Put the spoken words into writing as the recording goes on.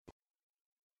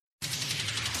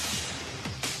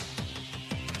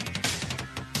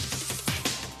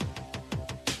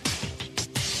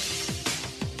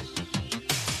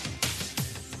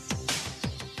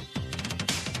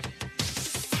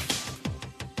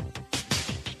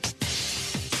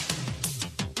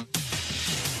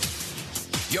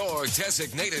Your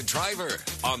designated driver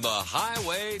on the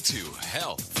highway to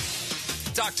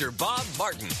health. Dr. Bob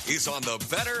Martin is on the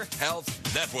Better Health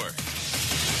Network.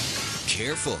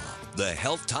 Careful. The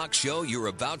health talk show you're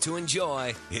about to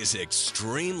enjoy is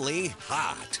extremely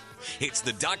hot. It's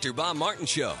the Dr. Bob Martin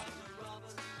Show.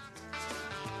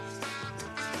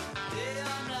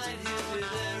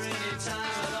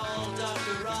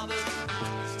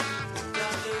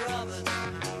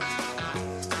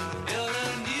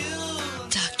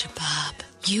 Dr. Bob,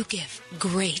 you give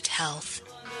great health.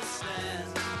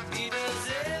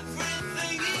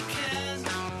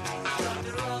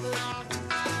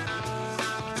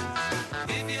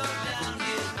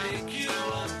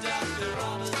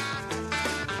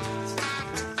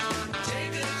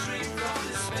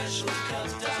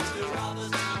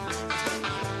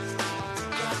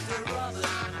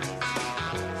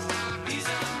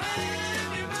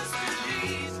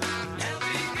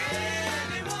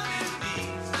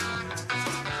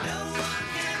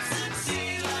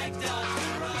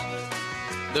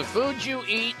 The food you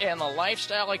eat and the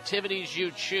lifestyle activities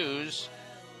you choose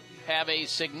have a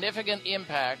significant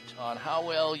impact on how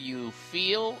well you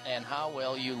feel and how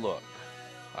well you look.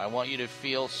 I want you to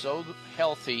feel so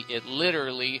healthy, it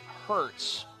literally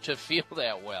hurts to feel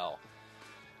that well.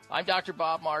 I'm Dr.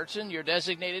 Bob Martin, your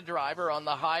designated driver on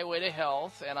the highway to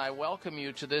health, and I welcome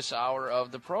you to this hour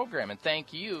of the program. And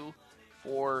thank you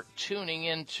for tuning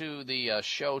into the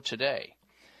show today.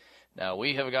 Now,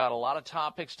 we have got a lot of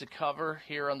topics to cover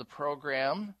here on the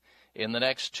program in the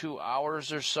next 2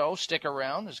 hours or so. Stick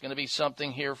around. There's going to be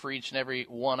something here for each and every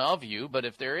one of you. But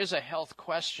if there is a health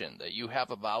question that you have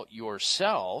about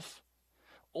yourself,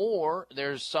 or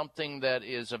there's something that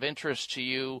is of interest to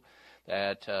you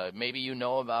that maybe you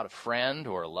know about a friend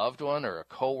or a loved one or a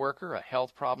coworker, a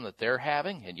health problem that they're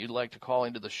having, and you'd like to call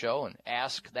into the show and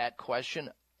ask that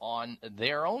question on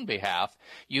their own behalf,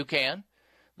 you can.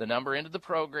 The number into the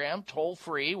program,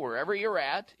 toll-free, wherever you're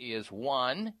at, is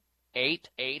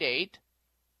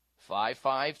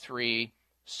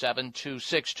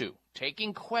 1-888-553-7262.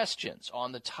 Taking questions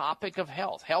on the topic of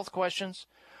health, health questions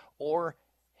or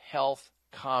health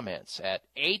comments at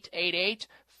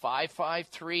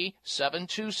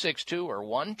 888-553-7262 or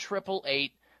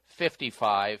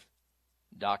 1-888-55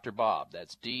 Dr. Bob.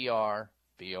 That's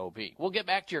D-R-B-O-B. We'll get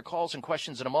back to your calls and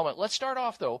questions in a moment. Let's start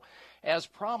off, though. As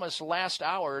promised last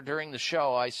hour during the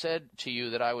show, I said to you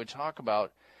that I would talk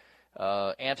about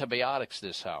antibiotics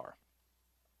this hour.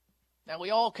 Now,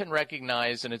 we all can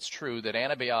recognize, and it's true, that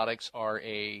antibiotics are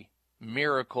a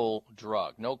miracle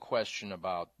drug. No question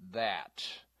about that.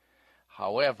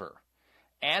 However,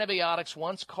 antibiotics,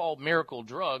 once called miracle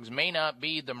drugs, may not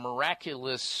be the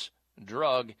miraculous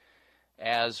drug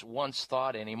as once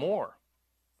thought anymore.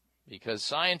 Because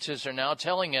scientists are now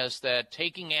telling us that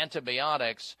taking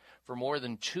antibiotics for more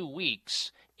than 2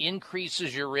 weeks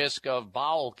increases your risk of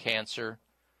bowel cancer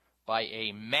by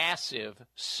a massive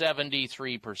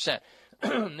 73%.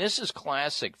 This is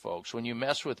classic, folks, when you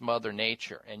mess with Mother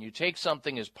Nature and you take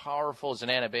something as powerful as an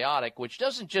antibiotic, which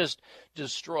doesn't just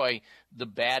destroy the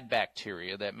bad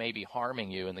bacteria that may be harming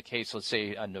you in the case, let's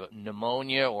say, a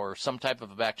pneumonia or some type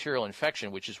of a bacterial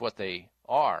infection, which is what they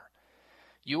are.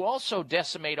 You also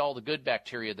decimate all the good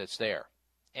bacteria that's there.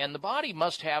 And the body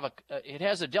must have it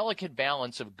has a delicate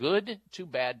balance of good to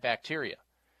bad bacteria.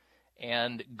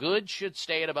 And good should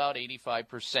stay at about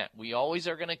 85%. We always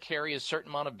are going to carry a certain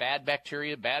amount of bad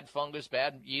bacteria, bad fungus,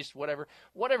 bad yeast,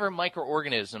 whatever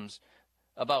microorganisms,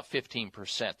 about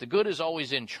 15%. The good is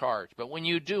always in charge. But when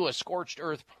you do a scorched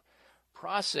earth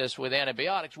process with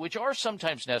antibiotics, which are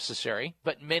sometimes necessary,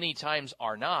 but many times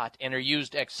are not, and are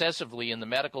used excessively in the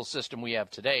medical system we have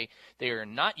today, they are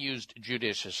not used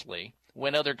judiciously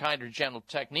when other kind of gentle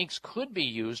techniques could be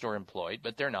used or employed,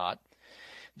 but they're not.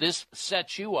 This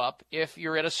sets you up, if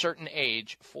you're at a certain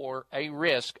age, for a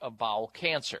risk of bowel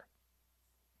cancer.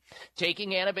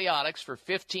 Taking antibiotics for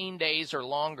 15 days or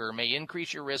longer may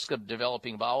increase your risk of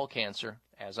developing bowel cancer,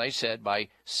 as I said, by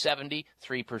 73%.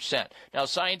 Now,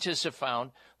 scientists have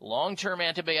found long-term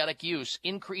antibiotic use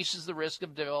increases the risk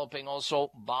of developing also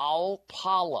bowel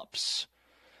polyps,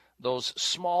 those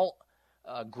small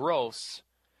growths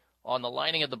on the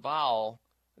lining of the bowel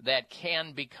that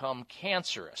can become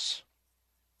cancerous.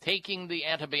 Taking the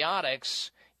antibiotics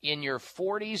in your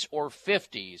 40s or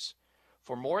 50s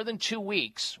for more than 2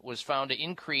 weeks was found to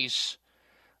increase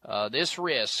this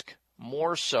risk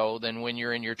more so than when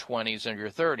you're in your 20s and your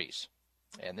 30s.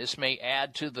 And this may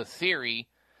add to the theory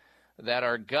that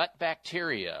our gut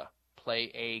bacteria play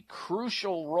a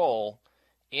crucial role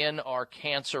in our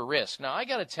cancer risk. Now, I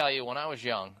got to tell you, when I was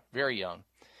young, very young,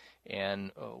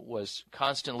 and was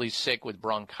constantly sick with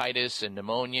bronchitis and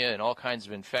pneumonia and all kinds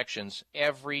of infections.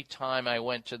 Every time I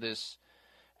went to this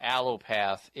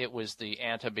allopath, it was the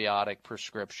antibiotic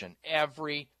prescription.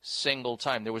 Every single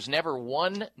time. There was never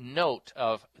one note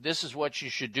of, this is what you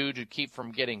should do to keep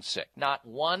from getting sick. Not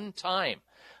one time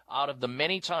out of the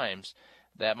many times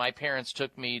that my parents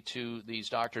took me to these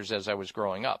doctors as I was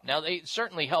growing up. Now, they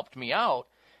certainly helped me out,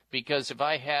 because if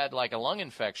I had like a lung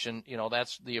infection,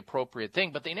 that's the appropriate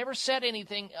thing. But they never said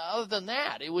anything other than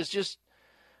that. It was just,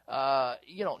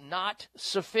 not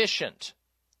sufficient.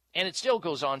 And it still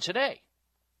goes on today.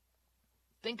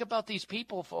 Think about these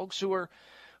people, folks,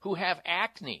 who have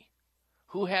acne,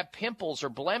 who have pimples or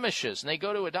blemishes, and they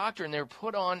go to a doctor and they're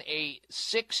put on a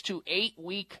 6 to 8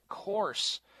 week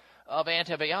course of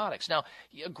antibiotics. Now,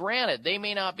 granted, they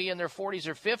may not be in their 40s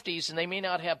or 50s and they may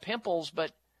not have pimples,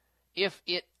 but if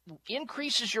it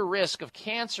increases your risk of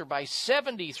cancer by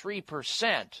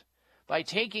 73% by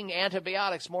taking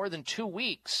antibiotics more than 2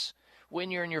 weeks when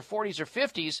you're in your 40s or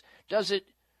 50s, does it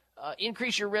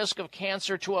increase your risk of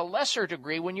cancer to a lesser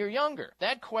degree when you're younger?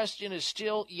 That question is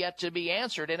still yet to be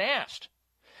answered and asked.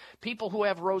 People who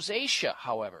have rosacea,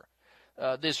 however,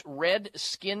 this red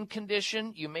skin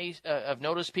condition, you may have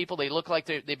noticed people, they look like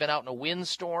they've been out in a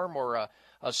windstorm or a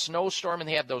snowstorm, and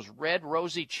they have those red,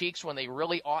 rosy cheeks when they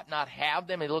really ought not have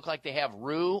them. They look like they have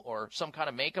rue or some kind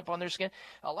of makeup on their skin.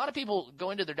 A lot of people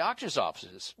go into their doctor's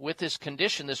offices with this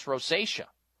condition, this rosacea,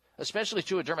 especially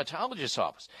to a dermatologist's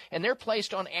office, and they're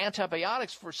placed on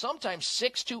antibiotics for sometimes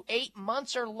 6 to 8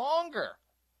 months or longer,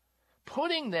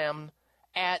 putting them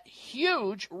at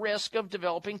huge risk of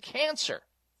developing cancer.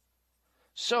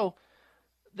 So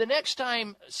the next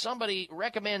time somebody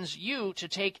recommends you to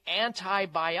take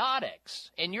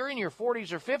antibiotics and you're in your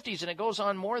 40s or 50s and it goes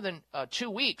on more than 2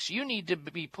 weeks, you need to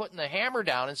be putting the hammer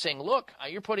down and saying, look,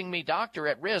 you're putting me, doctor,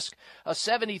 at risk, a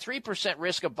 73%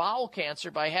 risk of bowel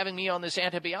cancer by having me on this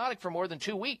antibiotic for more than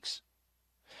 2 weeks.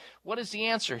 What is the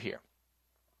answer here?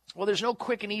 Well, there's no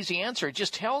quick and easy answer. It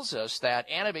just tells us that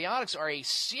antibiotics are a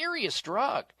serious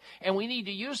drug, and we need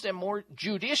to use them more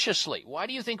judiciously. Why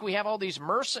do you think we have all these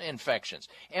MRSA infections,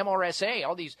 MRSA,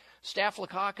 all these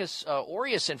Staphylococcus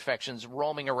aureus infections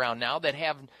roaming around now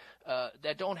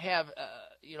that don't have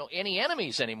any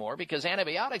enemies anymore, because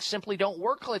antibiotics simply don't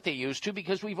work like they used to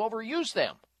because we've overused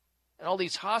them, and all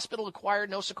these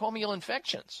hospital-acquired nosocomial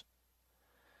infections.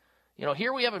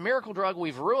 Here we have a miracle drug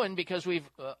we've ruined because we've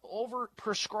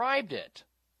overprescribed it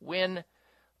when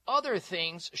other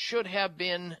things should have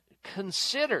been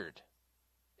considered.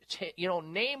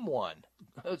 Name one.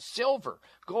 Silver,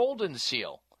 golden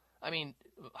seal.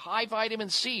 High vitamin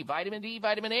C, vitamin D,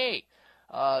 vitamin A.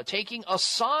 Taking a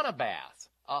sauna bath,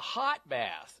 a hot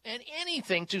bath, and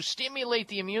anything to stimulate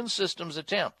the immune system's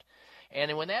attempt.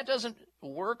 And when that doesn't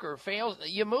work or fails,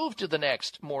 you move to the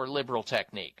next more liberal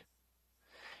technique.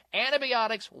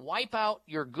 Antibiotics wipe out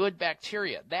your good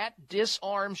bacteria. That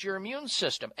disarms your immune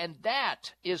system. And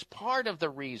that is part of the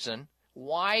reason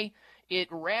why it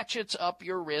ratchets up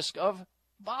your risk of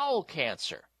bowel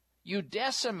cancer. You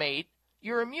decimate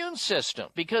your immune system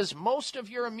because most of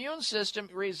your immune system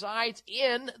resides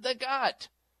in the gut.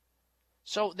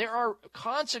 So there are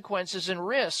consequences and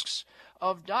risks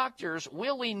of doctors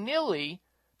willy-nilly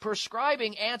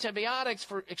prescribing antibiotics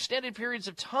for extended periods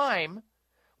of time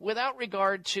without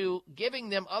regard to giving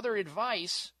them other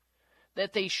advice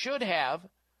that they should have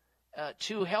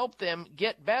to help them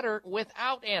get better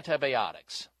without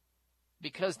antibiotics.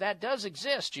 Because that does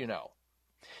exist,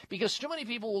 Because too many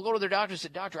people will go to their doctor and say,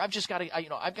 doctor,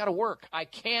 I've got to work. I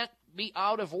can't be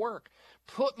out of work.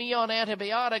 Put me on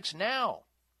antibiotics now.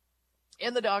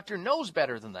 And the doctor knows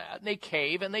better than that, and they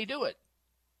cave and they do it.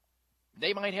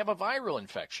 They might have a viral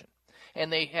infection,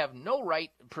 and they have no right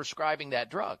prescribing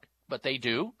that drug. But they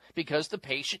do because the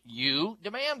patient, you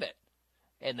demand it,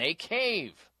 and they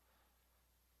cave.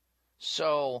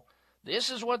 So this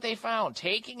is what they found.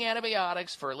 Taking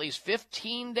antibiotics for at least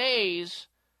 15 days,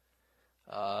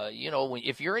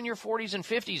 if you're in your 40s and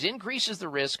 50s, increases the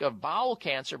risk of bowel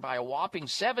cancer by a whopping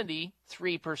 73%.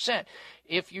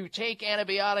 If you take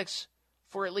antibiotics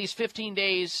for at least 15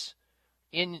 days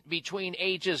in between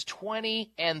ages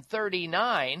 20 and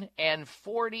 39 and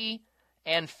 40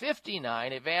 and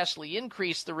 59, it vastly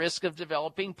increased the risk of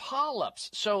developing polyps.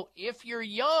 So if you're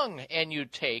young and you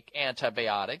take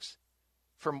antibiotics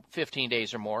for 15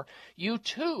 days or more, you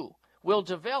too will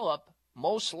develop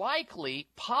most likely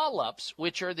polyps,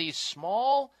 which are these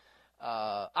small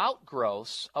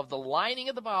outgrowths of the lining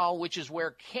of the bowel, which is where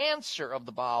cancer of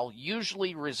the bowel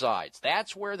usually resides.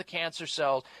 That's where the cancer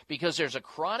cells, because there's a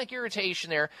chronic irritation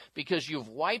there, because you've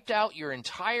wiped out your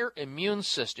entire immune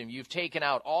system. You've taken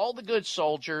out all the good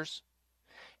soldiers,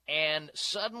 and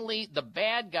suddenly the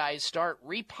bad guys start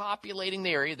repopulating the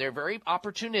area. They're very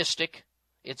opportunistic.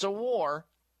 It's a war,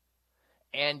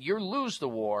 and you lose the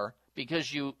war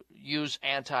because you use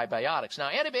antibiotics. Now,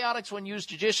 antibiotics, when used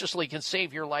judiciously, can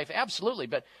save your life, absolutely.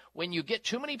 But when you get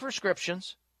too many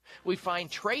prescriptions, we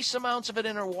find trace amounts of it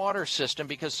in our water system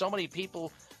because so many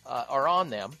people are on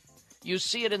them. You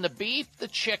see it in the beef, the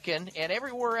chicken, and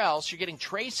everywhere else. You're getting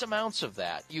trace amounts of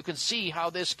that. You can see how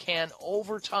this can,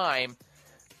 over time,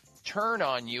 turn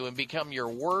on you and become your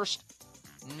worst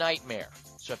nightmare.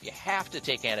 So if you have to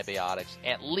take antibiotics,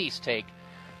 at least take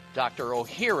Dr.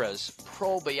 Ohhira's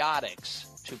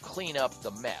probiotics to clean up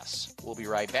the mess. We'll be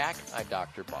right back. I'm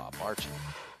Dr. Bob Martin.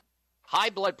 High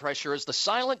blood pressure is the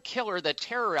silent killer that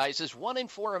terrorizes 1 in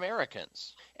 4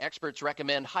 Americans. Experts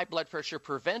recommend high blood pressure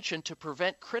prevention to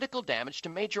prevent critical damage to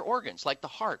major organs like the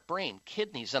heart, brain,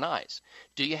 kidneys, and eyes.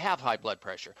 Do you have high blood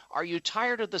pressure? Are you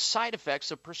tired of the side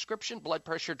effects of prescription blood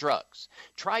pressure drugs?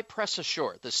 Try Press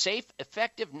Assure, the safe,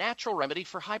 effective, natural remedy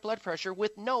for high blood pressure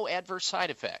with no adverse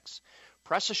side effects.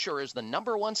 Press Assure is the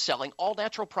 #1 selling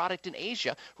all-natural product in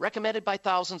Asia, recommended by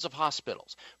thousands of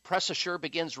hospitals. Press Assure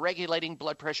begins regulating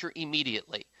blood pressure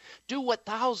immediately. Do what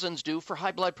thousands do for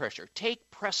high blood pressure.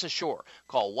 Take Press Assure.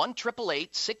 Call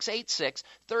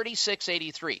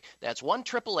 1-888-686-3683. That's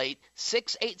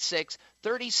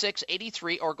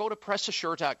 1-888-686-3683, or go to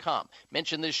PressAssure.com.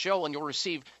 Mention this show and you'll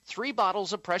receive 3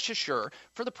 bottles of Press Assure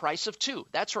for the price of 2.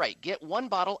 That's right. Get 1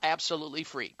 bottle absolutely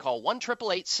free. Call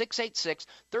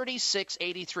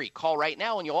 1-888-686-3683. Call right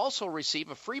now and you'll also receive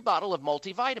a free bottle of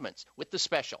multivitamins with the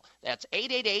special. That's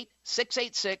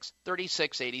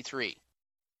 888-686-3683.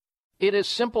 It is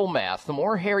simple math. The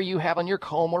more hair you have on your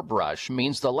comb or brush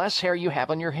means the less hair you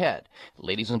have on your head.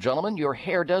 Ladies and gentlemen, your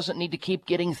hair doesn't need to keep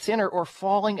getting thinner or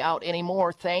falling out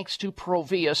anymore thanks to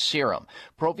Provia Serum.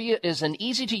 Provia is an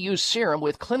easy-to-use serum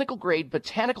with clinical-grade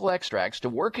botanical extracts to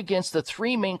work against the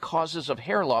 3 main causes of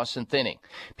hair loss and thinning.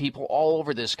 People all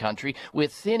over this country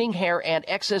with thinning hair and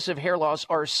excessive hair loss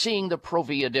are seeing the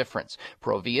Provia difference.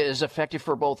 Provia is effective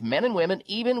for both men and women,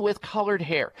 even with colored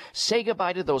hair. Say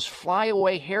goodbye to those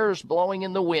flyaway hairs blowing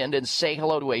in the wind and say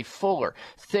hello to a fuller,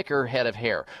 thicker head of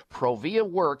hair. Provia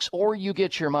works, or you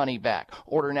get your money back.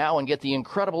 Order now and get the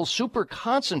incredible super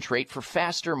concentrate for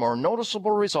faster, more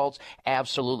noticeable results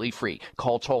absolutely free.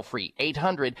 Call toll-free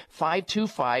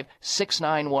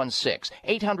 800-525-6916.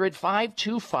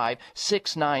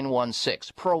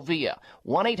 800-525-6916. Provia.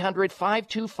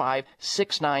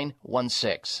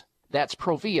 1-800-525-6916. That's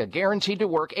Provia, guaranteed to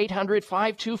work.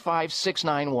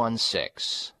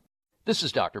 800-525-6916. This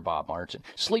is Dr. Bob Martin.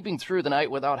 Sleeping through the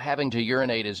night without having to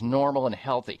urinate is normal and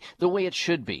healthy, the way it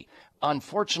should be.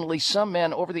 Unfortunately, some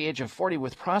men over the age of 40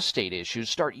 with prostate issues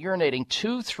start urinating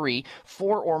 2, 3,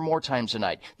 4, or more times a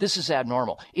night. This is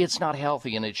abnormal. It's not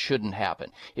healthy, and it shouldn't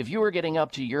happen. If you are getting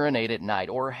up to urinate at night,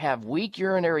 or have weak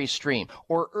urinary stream,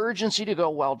 or urgency to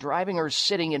go while driving or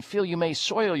sitting and feel you may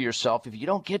soil yourself if you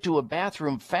don't get to a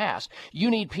bathroom fast, you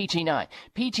need PT9.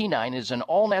 PT9 is an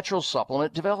all-natural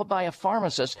supplement developed by a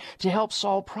pharmacist to help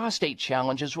solve prostate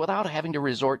challenges without having to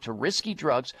resort to risky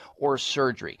drugs or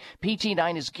surgery.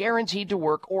 PT9 is guaranteed to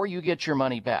work, or you get your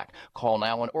money back. Call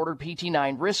now and order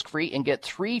PT9 risk-free and get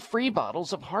 3 free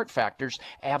bottles of Heart Factors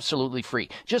absolutely free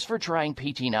just for trying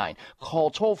PT9. Call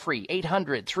toll-free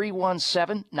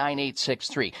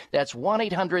 800-317-9863. That's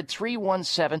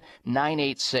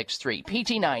 1-800-317-9863.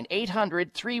 PT9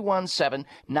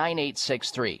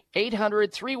 800-317-9863.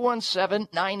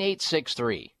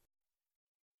 800-317-9863.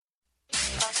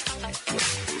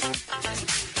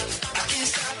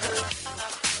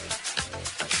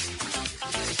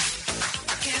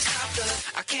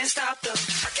 I can't stop the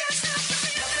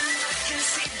feeling I can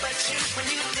see but you when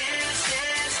you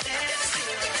dance.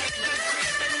 Take the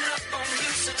creeping up on you,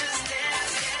 so just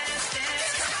dance.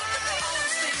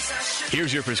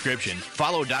 Here's your prescription.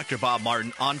 Follow Dr. Bob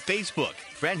Martin on Facebook.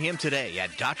 Friend him today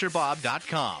at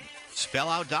drbob.com. Spell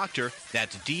out doctor,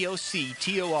 that's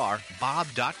DOCTOR,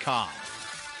 Bob.com.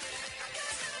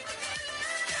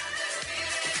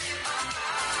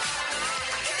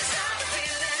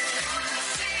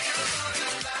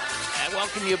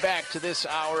 Welcome you back to this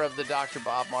hour of the Dr.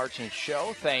 Bob Martin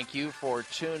Show. Thank you for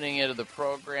tuning into the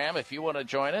program. If you want to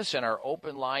join us in our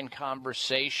open line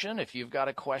conversation, if you've got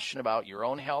a question about your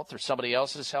own health or somebody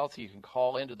else's health, you can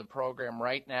call into the program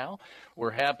right now.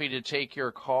 We're happy to take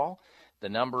your call. The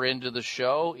number into the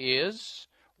show is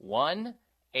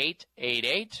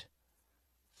 1-888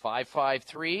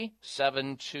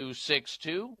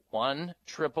 553-7262,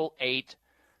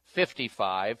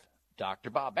 1-888-55 Dr.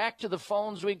 Bob. Back to the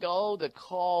phones we go. The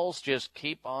calls just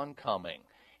keep on coming.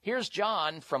 Here's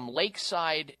John from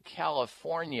Lakeside,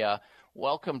 California.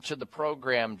 Welcome to the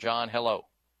program, John. Hello.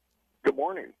 Good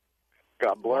morning.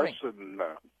 God bless, and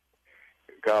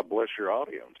God bless your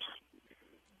audience.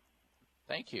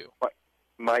 Thank you.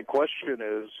 My question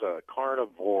is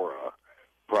Carnivora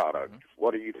product.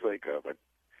 What do you think of it?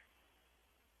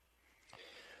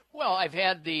 Well, I've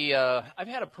had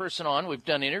a person on. We've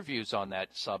done interviews on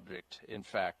that subject, in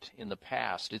fact, in the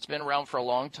past. It's been around for a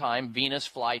long time. Venus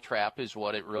flytrap is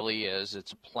what it really is.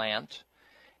 It's a plant,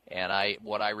 and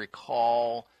what I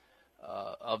recall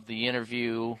of the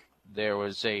interview, there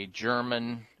was a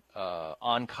German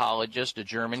oncologist, a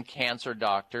German cancer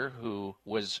doctor, who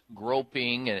was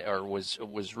groping or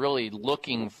was really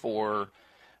looking for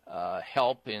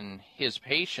help in his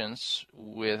patients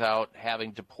without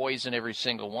having to poison every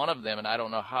single one of them. And I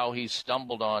don't know how he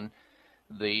stumbled on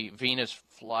the Venus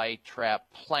flytrap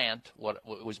plant. What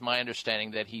was my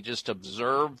understanding that he just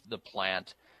observed the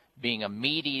plant being a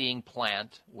meat-eating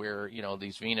plant where,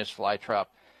 these Venus flytrap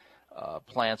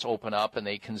plants open up and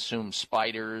they consume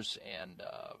spiders and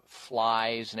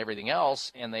flies and everything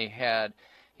else. And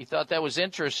he thought that was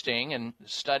interesting and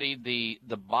studied the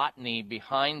botany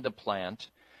behind the plant.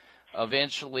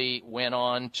 Eventually went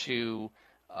on to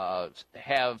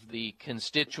have the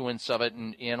constituents of it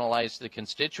and analyze the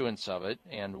constituents of it.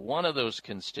 And one of those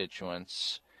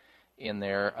constituents in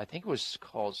there, I think it was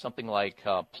called something like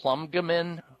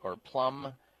plumgamin or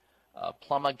plumagen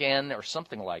or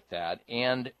something like that.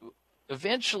 And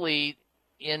eventually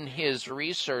in his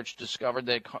research discovered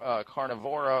that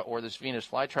Carnivora, or this Venus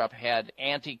flytrap, had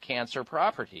anti-cancer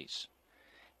properties.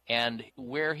 And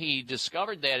where he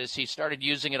discovered that is he started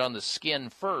using it on the skin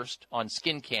first, on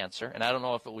skin cancer. And I don't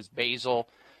know if it was basal,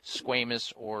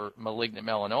 squamous, or malignant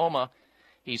melanoma.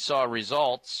 He saw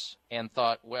results and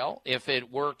thought, well, if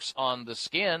it works on the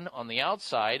skin, on the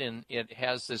outside, and it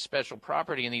has this special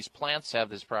property, and these plants have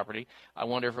this property, I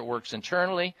wonder if it works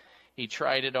internally. He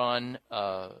tried it on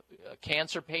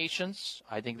cancer patients.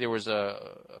 I think there was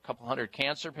a couple hundred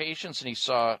cancer patients, and he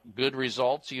saw good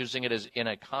results using it as in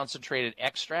a concentrated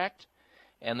extract,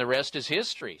 and the rest is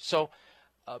history. So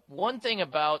one thing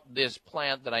about this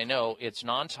plant that I know, it's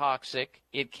non-toxic.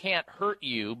 It can't hurt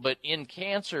you, but in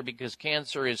cancer, because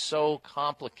cancer is so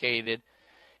complicated,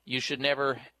 you should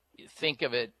never think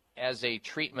of it as a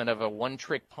treatment of a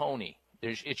one-trick pony.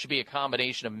 It should be a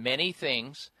combination of many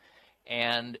things,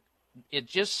 and it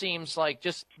just seems like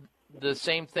just the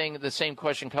same thing. The same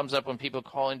question comes up when people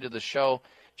call into the show,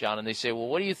 John, and they say, well,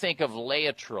 what do you think of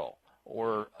Laetrile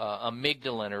or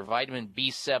amygdalin or vitamin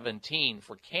B17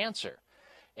 for cancer?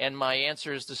 And my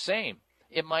answer is the same.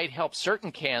 It might help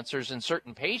certain cancers in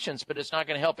certain patients, but it's not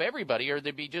going to help everybody, or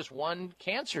there'd be just one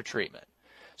cancer treatment.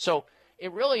 So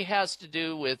it really has to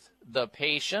do with the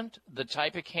patient, the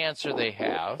type of cancer they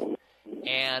have,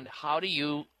 and how do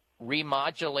you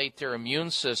remodulate their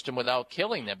immune system without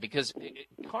killing them, because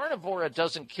Carnivora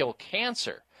doesn't kill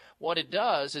cancer. What it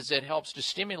does is it helps to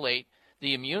stimulate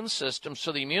the immune system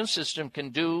so the immune system can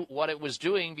do what it was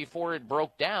doing before it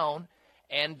broke down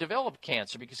and developed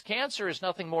cancer, because cancer is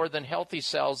nothing more than healthy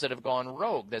cells that have gone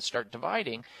rogue, that start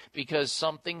dividing because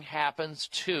something happens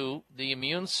to the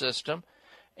immune system,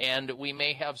 and we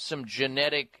may have some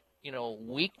genetic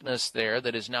weakness there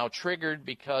that is now triggered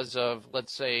because of,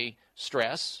 let's say,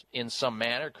 stress in some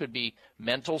manner. Could be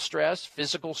mental stress,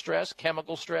 physical stress,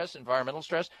 chemical stress, environmental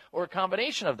stress, or a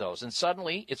combination of those. And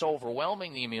suddenly it's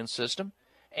overwhelming the immune system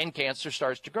and cancer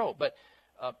starts to grow. But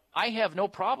I have no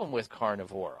problem with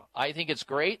Carnivora. I think it's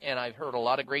great, and I've heard a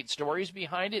lot of great stories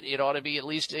behind it. It ought to be at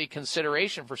least a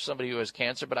consideration for somebody who has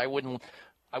cancer, but I wouldn't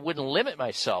limit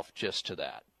myself just to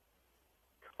that.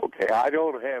 Okay, I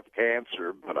don't have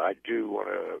cancer, but I do want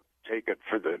to take it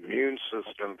for the immune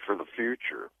system for the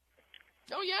future.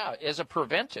 Oh yeah, as a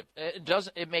preventive,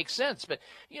 it makes sense. But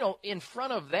in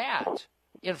front of that,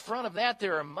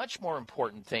 there are much more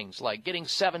important things like getting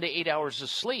 7 to 8 hours of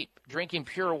sleep, drinking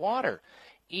pure water,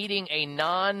 eating a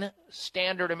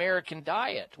non-standard American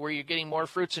diet where you're getting more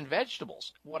fruits and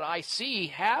vegetables. What I see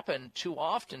happen too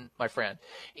often, my friend,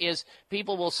 is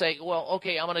people will say, well,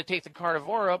 okay, I'm going to take the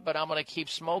Carnivora, but I'm going to keep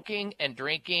smoking and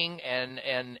drinking and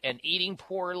eating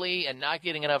poorly and not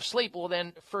getting enough sleep. Well,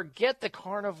 then forget the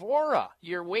Carnivora.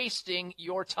 You're wasting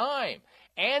your time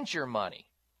and your money.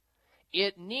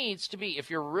 It needs to be, if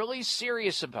you're really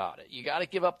serious about it, you got to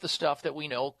give up the stuff that we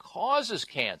know causes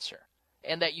cancer,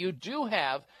 and that you do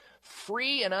have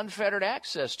free and unfettered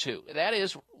access to. That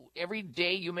is, every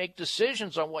day you make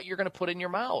decisions on what you're going to put in your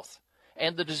mouth.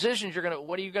 And the decisions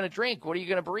what are you going to drink? What are you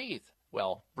going to breathe?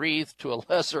 Well, breathe to a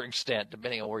lesser extent,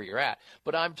 depending on where you're at.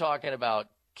 But I'm talking about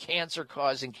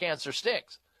cancer-causing cancer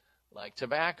sticks, like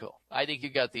tobacco. I think you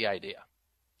got the idea.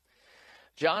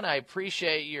 John, I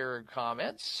appreciate your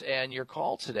comments and your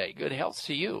call today. Good health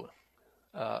to you.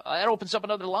 That opens up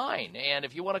another line. And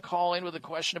if you want to call in with a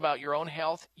question about your own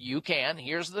health, you can.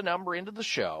 Here's the number into the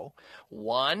show,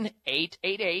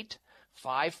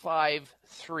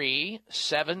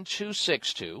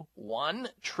 1-888-553-7262,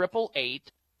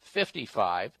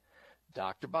 1-888-55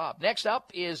 Dr. Bob. Next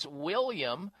up is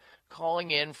William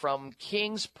calling in from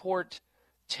Kingsport,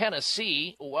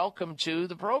 Tennessee. Welcome to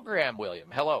the program, William.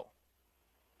 Hello.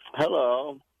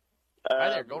 Hello. Hi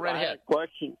there. Go right ahead.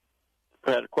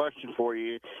 I had a question for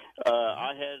you.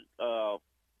 I had a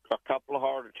couple of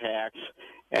heart attacks,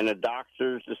 and the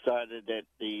doctors decided that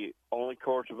the only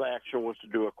course of action was to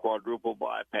do a quadruple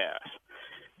bypass.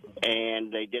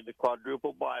 And they did the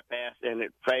quadruple bypass, and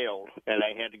it failed, and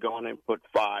they had to go in and put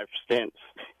 5 stents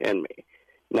in me.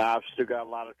 Now I've still got a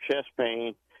lot of chest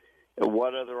pain.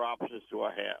 What other options do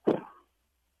I have?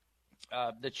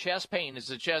 The chest pain, is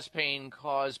the chest pain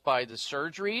caused by the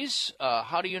surgeries?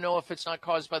 How do you know if it's not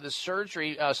caused by the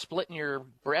surgery, splitting your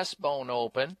breastbone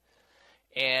open?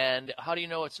 And how do you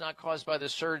know it's not caused by the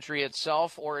surgery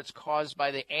itself, or it's caused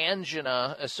by the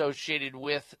angina associated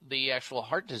with the actual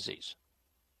heart disease?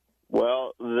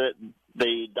 Well,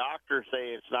 the doctors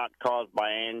say it's not caused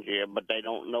by angina, but they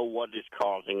don't know what is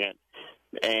causing it.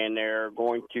 And they're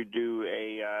going to do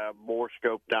a bore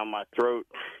scope down my throat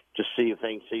to see if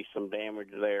they can see some damage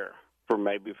there from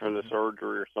the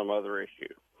surgery or some other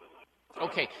issue.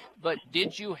 Okay, but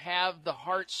did you have the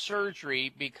heart surgery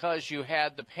because you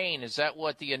had the pain? Is that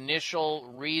what the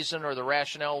initial reason or the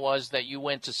rationale was, that you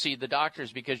went to see the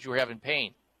doctors because you were having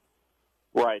pain?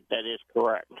 Right, that is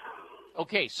correct.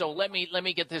 Okay, so let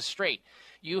me get this straight.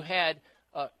 You had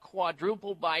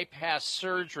quadruple bypass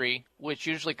surgery, which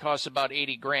usually costs about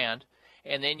 $80,000,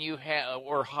 and then you had,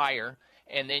 or higher,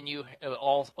 and then you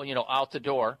out the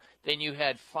door. Then you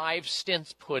had 5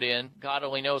 stents put in. God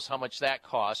only knows how much that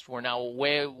cost. We're now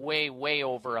way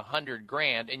over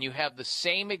 $100,000, and you have the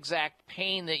same exact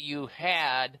pain that you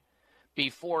had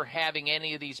before having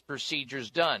any of these procedures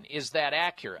done. Is that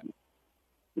accurate?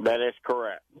 That is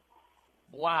correct.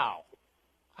 Wow.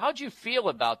 How'd you feel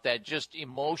about that, just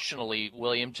emotionally,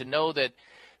 William, to know that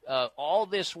all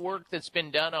this work that's been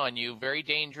done on you, very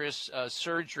dangerous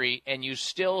surgery, and you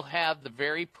still have the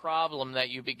very problem that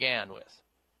you began with?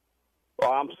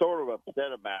 Well, I'm sort of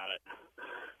upset about it.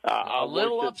 A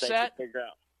little upset? Figure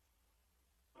out.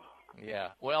 Yeah,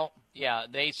 well, yeah,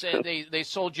 they said they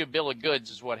sold you a bill of goods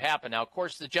is what happened. Now, of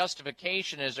course, the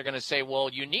justification is they're going to say,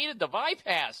 well, you needed the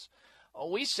bypass. Oh,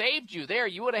 we saved you there.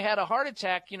 You would have had a heart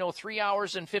attack, 3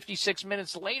 hours and 56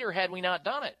 minutes later had we not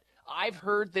done it. I've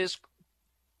heard this.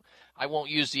 I won't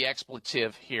use the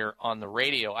expletive here on the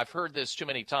radio. I've heard this too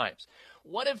many times.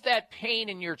 What if that pain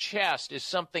in your chest is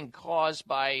something caused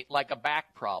by, like, a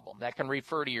back problem that can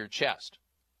refer to your chest?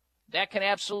 That can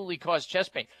absolutely cause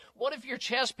chest pain. What if your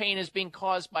chest pain is being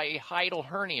caused by a hiatal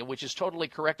hernia, which is totally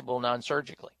correctable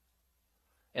non-surgically?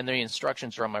 And the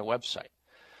instructions are on my website.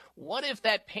 What if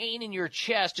that pain in your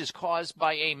chest is caused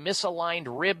by a misaligned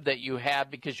rib that you have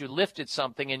because you lifted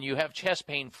something and you have chest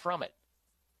pain from it?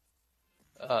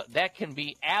 That can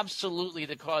be absolutely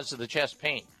the cause of the chest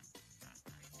pain.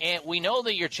 And we know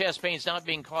that your chest pain is not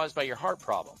being caused by your heart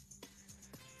problem.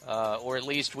 Or at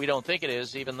least we don't think it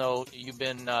is, even though you've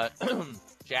been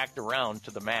jacked around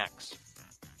to the max.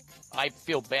 I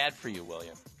feel bad for you,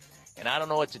 William. And I don't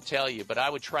know what to tell you, but I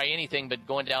would try anything but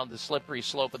going down the slippery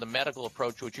slope of the medical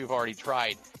approach, which you've already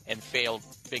tried and failed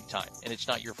big time. And it's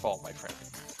not your fault, my friend.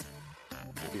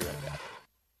 We'll be right back.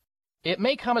 It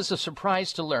may come as a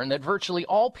surprise to learn that virtually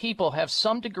all people have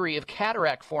some degree of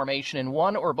cataract formation in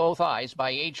one or both eyes by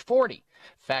age 40.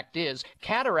 Fact is,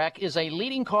 cataract is a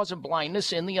leading cause of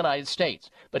blindness in the United States.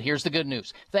 But here's the good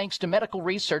news. Thanks to medical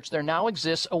research, there now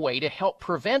exists a way to help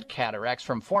prevent cataracts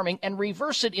from forming and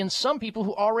reverse it in some people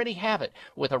who already have it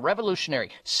with a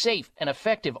revolutionary, safe, and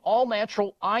effective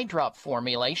all-natural eye drop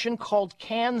formulation called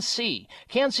Can-C.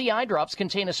 Can-C eye drops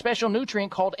contain a special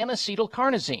nutrient called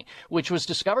N-acetylcarnosine, which was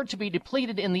discovered to be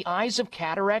depleted in the eyes of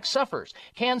cataract sufferers.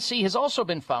 Can-C has also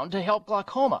been found to help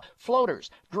glaucoma, floaters,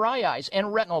 dry eyes,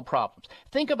 and retinal problems.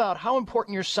 Think about how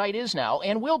important your sight is now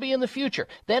and will be in the future.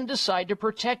 Then decide to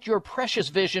protect your precious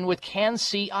vision with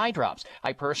Can-C eye drops.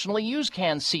 I personally use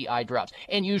Can-C eye drops,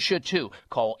 and you should too.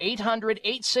 Call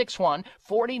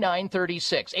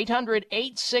 800-861-4936.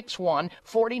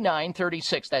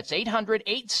 800-861-4936. That's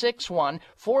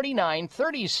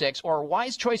 800-861-4936 or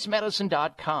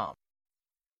wisechoicemedicine.com.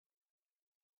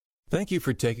 Thank you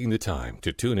for taking the time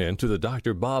to tune in to the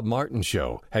Dr. Bob Martin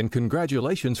Show, and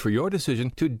congratulations for your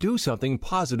decision to do something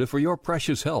positive for your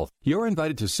precious health. You're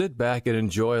invited to sit back and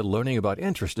enjoy learning about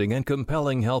interesting and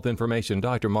compelling health information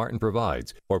Dr. Martin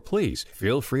provides. Or please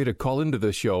feel free to call into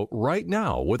the show right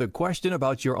now with a question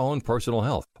about your own personal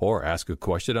health, or ask a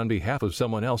question on behalf of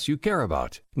someone else you care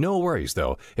about. No worries,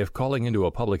 though. If calling into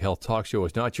a public health talk show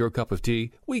is not your cup of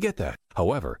tea, we get that.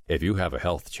 However, if you have a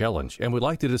health challenge and would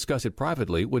like to discuss it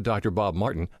privately with Dr. Bob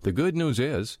Martin, the good news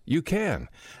is you can.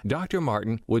 Dr.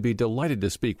 Martin would be delighted to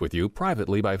speak with you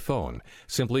privately by phone.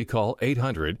 Simply call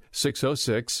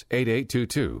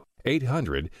 800-606-8822.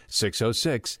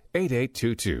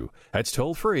 800-606-8822. That's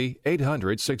toll free,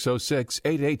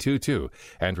 800-606-8822,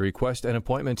 and request an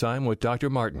appointment time with Dr.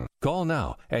 Martin. Call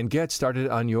now and get started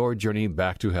on your journey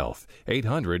back to health.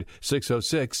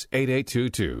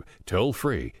 800-606-8822. Toll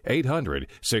free,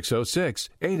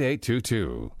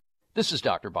 800-606-8822. This is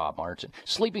Dr. Bob Martin.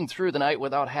 Sleeping through the night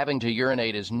without having to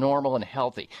urinate is normal and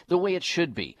healthy, the way it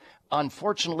should be.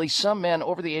 Unfortunately, some men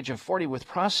over the age of 40 with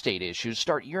prostate issues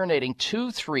start urinating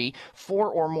 2, 3, 4,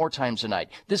 or more times a night.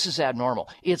 This is abnormal.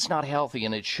 It's not healthy,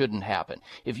 and it shouldn't happen.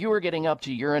 If you are getting up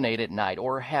to urinate at night,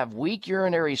 or have weak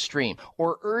urinary stream,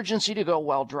 or urgency to go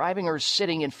while driving or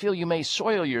sitting and feel you may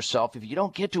soil yourself if you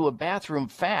don't get to a bathroom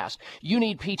fast, you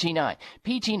need PT9.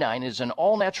 PT9 is an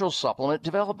all-natural supplement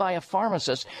developed by a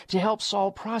pharmacist to help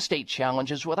solve prostate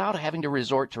challenges without having to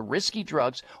resort to risky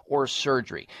drugs or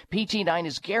surgery. PT9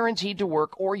 is guaranteed to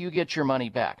work, or you get your money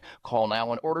back. Call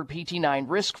now and order PT9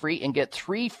 risk-free and get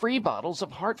 3 free bottles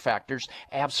of Heart Factors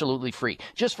absolutely free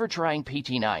just for trying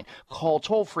PT9. Call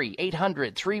toll-free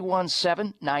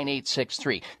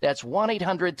 800-317-9863. That's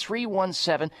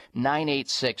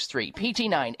 1-800-317-9863.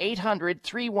 PT9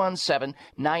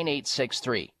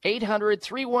 800-317-9863.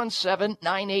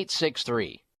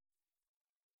 800-317-9863.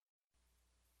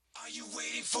 Are you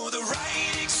waiting for the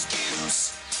right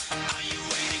excuse? Are you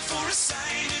waiting for a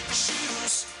sign to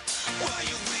choose? While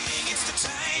you're waiting, it's the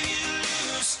time you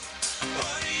lose.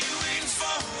 What are you waiting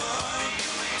for?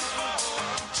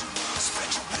 Don't you want to spread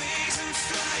your wings and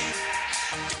fly?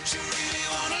 Don't you really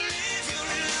want to live your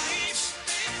life?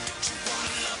 Don't you want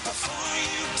to love before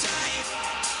you die?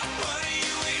 What are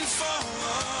you waiting for?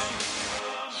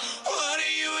 What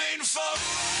are you waiting for?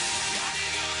 Gotta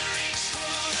go and reach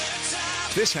for the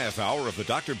top. This half hour of the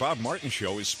Dr. Bob Martin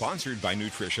Show is sponsored by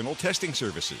Nutritional Testing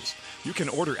Services. You can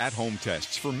order at-home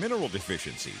tests for mineral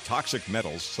deficiency, toxic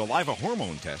metals, saliva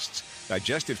hormone tests,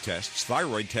 digestive tests,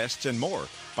 thyroid tests, and more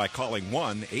by calling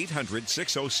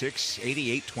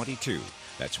 1-800-606-8822.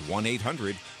 That's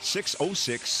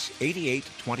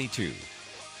 1-800-606-8822.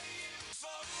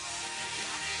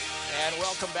 And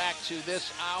welcome back to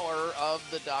this hour of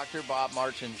the Dr. Bob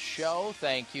Martin Show.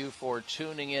 Thank you for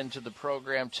tuning in to the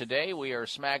program today. We are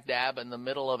smack dab in the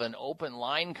middle of an open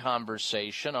line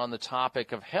conversation on the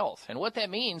topic of health. And what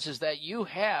that means is that you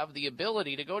have the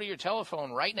ability to go to your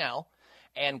telephone right now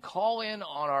and call in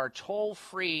on our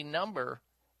toll-free number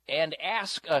and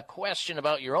ask a question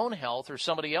about your own health or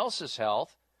somebody else's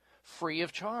health free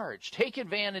of charge. Take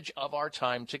advantage of our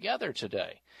time together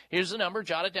today. Here's the number.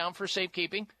 Jot it down for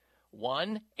safekeeping.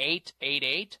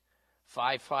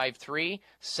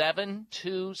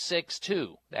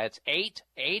 1-888-553-7262. That's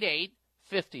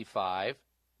 888-55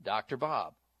 Dr.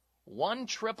 Bob.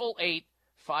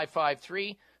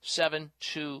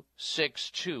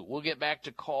 1-888-553-7262. We'll get back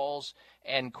to calls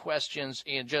and questions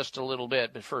in just a little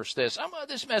bit, but first this.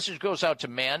 This message goes out to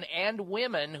men and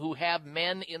women who have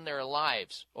men in their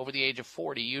lives over the age of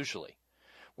 40 usually.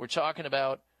 We're talking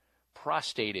about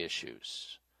prostate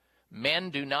issues. Men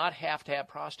do not have to have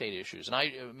prostate issues. And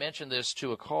I mentioned this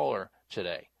to a caller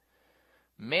today.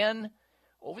 Men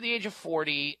over the age of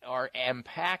 40 are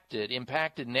impacted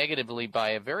negatively by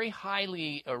a very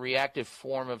highly reactive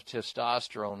form of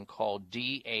testosterone called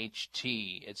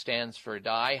DHT. It stands for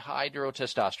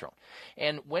dihydrotestosterone.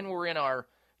 And when we're in our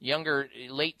younger,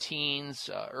 late teens,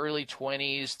 early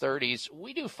 20s, 30s,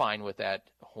 we do fine with that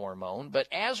hormone. But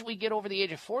as we get over the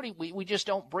age of 40, we just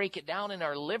don't break it down in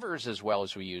our livers as well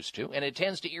as we used to. And it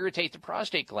tends to irritate the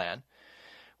prostate gland,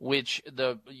 which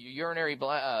the urinary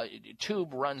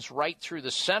tube runs right through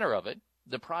the center of it.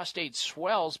 The prostate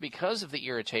swells because of the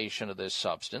irritation of this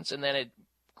substance, and then it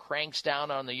cranks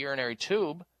down on the urinary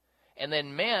tube. And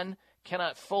then men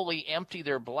cannot fully empty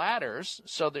their bladders,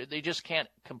 so they just can't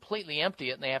completely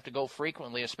empty it, and they have to go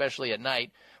frequently, especially at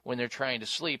night when they're trying to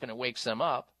sleep and it wakes them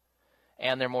up,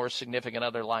 and their more significant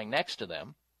other lying next to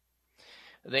them.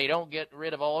 They don't get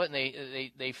rid of all of it,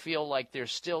 and they feel like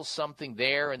there's still something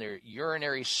there, and their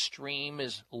urinary stream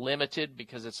is limited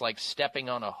because it's like stepping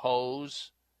on a hose.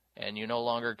 and you no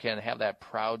longer can have that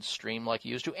proud stream like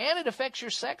you used to, and it affects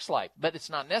your sex life. But it's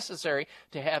not necessary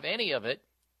to have any of it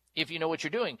if you know what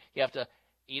you're doing. You have to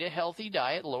eat a healthy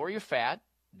diet, lower your fat,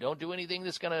 don't do anything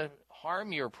that's going to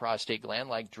harm your prostate gland,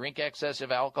 like drink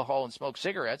excessive alcohol and smoke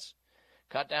cigarettes.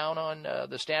 Cut down on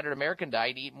the standard American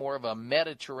diet, eat more of a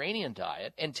Mediterranean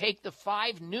diet, and take the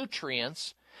 5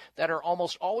 nutrients that are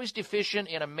almost always deficient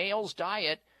in a male's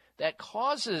diet that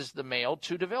causes the male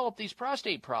to develop these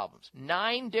prostate problems.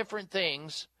 9 different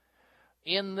things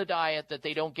in the diet that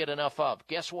they don't get enough of.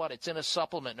 Guess what? It's in a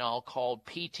supplement now called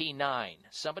PT9.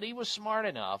 Somebody was smart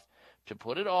enough to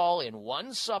put it all in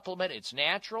one supplement. It's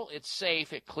natural, it's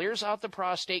safe, it clears out the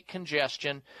prostate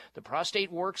congestion, the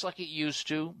prostate works like it used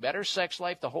to, better sex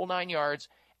life, the whole 9 yards,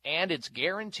 and it's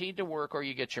guaranteed to work or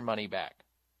you get your money back.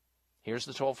 Here's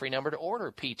the toll-free number to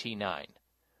order PT9.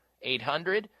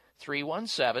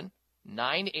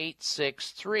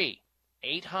 800-317-9863.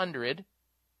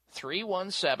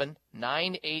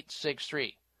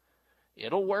 800-317-9863.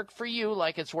 It'll work for you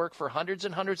like it's worked for hundreds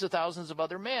and hundreds of thousands of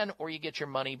other men, or you get your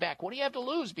money back. What do you have to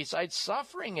lose besides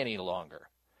suffering any longer?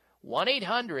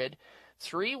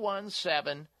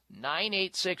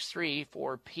 1-800-317-9863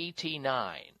 for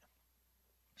PT9.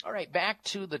 All right, back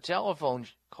to the telephone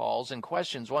calls and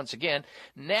questions once again.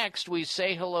 Next, we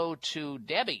say hello to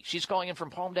Debbie. She's calling in from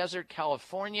Palm Desert,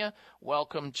 California.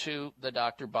 Welcome to the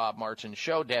Dr. Bob Martin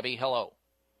Show. Debbie, hello.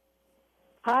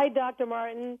 Hi, Dr.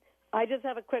 Martin. I just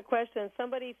have a quick question.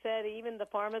 Somebody said, even the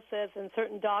pharmacists and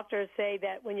certain doctors say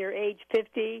that when you're age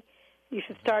 50, you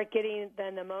should start getting the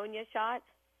pneumonia shot.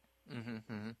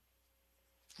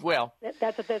 Well,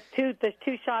 that's what there's two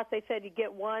shots. They said you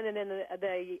get one, and then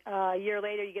the year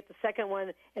later you get the second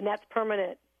one, and that's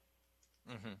permanent.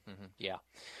 Yeah.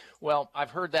 Well,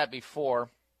 I've heard that before,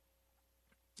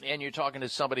 and you're talking to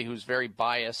somebody who's very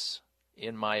biased,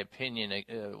 in my opinion,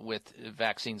 with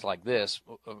vaccines like this,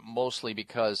 mostly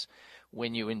because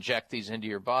when you inject these into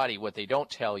your body, what they don't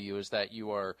tell you is that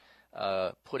you are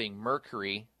putting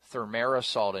mercury,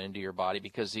 thimerosal, into your body,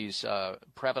 because these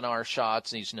Prevnar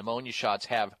shots, these pneumonia shots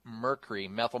have mercury,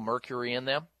 methylmercury in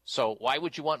them. So why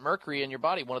would you want mercury in your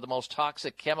body, one of the most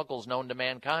toxic chemicals known to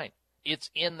mankind?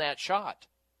 It's in that shot.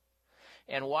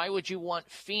 And why would you want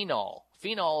phenol?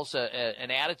 Phenol is an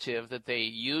additive that they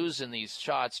use in these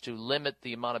shots to limit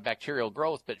the amount of bacterial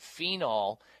growth, but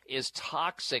phenol is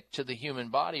toxic to the human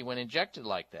body when injected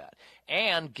like that.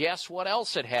 And guess what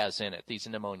else it has in it, these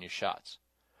pneumonia shots?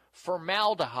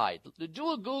 Formaldehyde.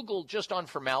 Do a Google just on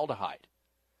formaldehyde.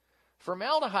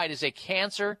 Formaldehyde is a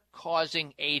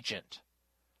cancer-causing agent.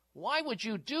 Why would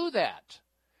you do that?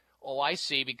 Oh, I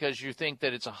see, because you think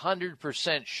that it's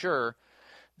 100% sure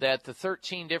that the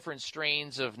 13 different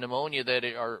strains of pneumonia that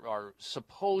are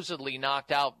supposedly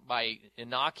knocked out by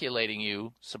inoculating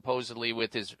you, supposedly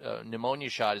with his pneumonia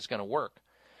shot, is going to work.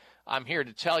 I'm here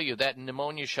to tell you that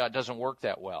pneumonia shot doesn't work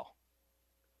that well.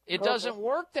 It doesn't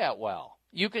work that well.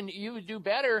 You would do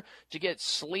better to get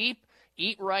sleep,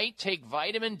 eat right, take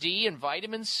vitamin D and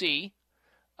vitamin C,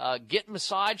 get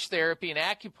massage therapy and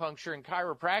acupuncture and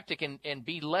chiropractic, and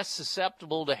be less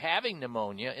susceptible to having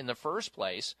pneumonia in the first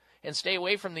place, and stay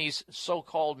away from these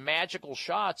so-called magical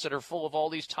shots that are full of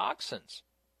all these toxins.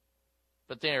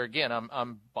 But there again,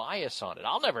 I'm biased on it.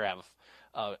 I'll never have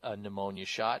a pneumonia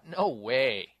shot. No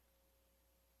way.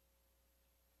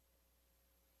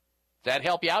 That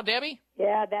help you out, Debbie?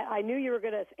 Yeah, that I knew you were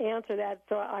going to answer that,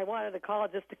 so I wanted to call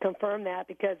just to confirm that,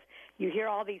 because you hear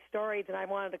all these stories, and I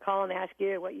wanted to call and ask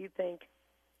you what you think.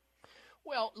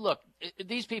 Well, look,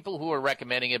 these people who are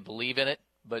recommending it believe in it,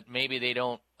 but maybe they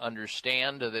don't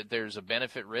understand that there's a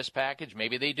benefit-risk package.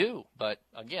 Maybe they do. But,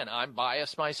 again, I'm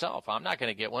biased myself. I'm not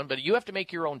going to get one. But you have to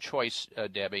make your own choice,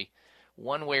 Debbie,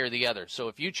 one way or the other. So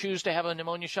if you choose to have a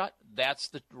pneumonia shot, that's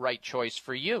the right choice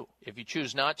for you. If you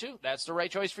choose not to, that's the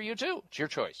right choice for you, too. It's your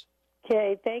choice.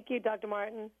 Okay. Thank you, Dr.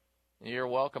 Martin. You're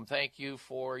welcome. Thank you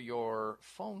for your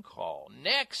phone call.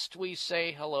 Next, we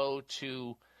say hello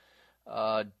to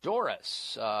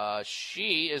Doris.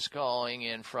 She is calling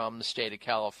in from the state of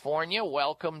California.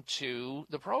 Welcome to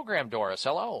the program, Doris.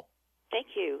 Hello.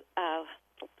 Thank you.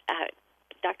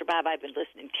 Dr. Bob, I've been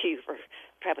listening to you for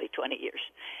probably 20 years.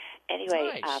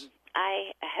 Anyway, nice.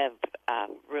 I have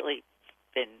really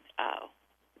been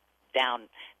down.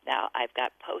 Now, I've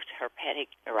got post-herpetic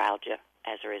neuralgia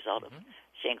as a result of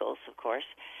shingles, of course.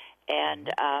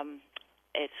 And I'm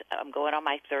going on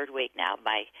my 3rd week now.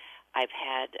 I've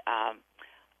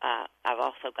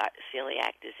also got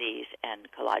celiac disease and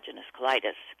collagenous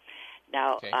colitis.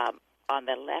 Now, on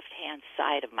the left-hand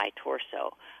side of my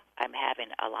torso, I'm having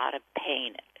a lot of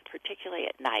pain, particularly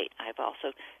at night. I've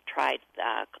also tried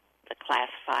the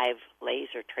class 5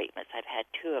 laser treatments. I've had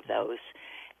 2 of those,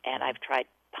 and I've tried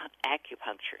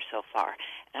acupuncture so far.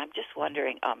 And I'm just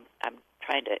wondering, I'm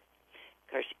trying to, of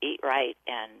course, eat right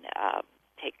and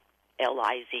take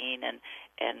L-lysine and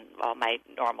all my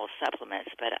normal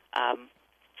supplements, but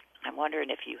I'm wondering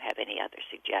if you have any other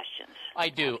suggestions. I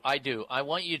do. I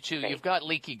want you to, you've got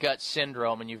leaky gut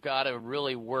syndrome, and you've got to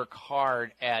really work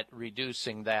hard at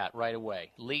reducing that right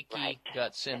away. Leaky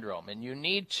gut syndrome. And you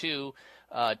need to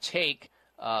take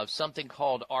something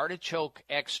called artichoke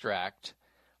extract,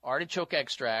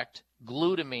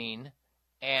 glutamine,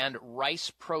 and rice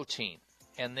protein.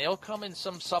 And they'll come in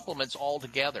some supplements all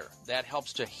together. That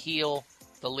helps to heal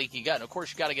the leaky gut. And, of course,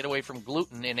 you've got to get away from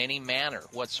gluten in any manner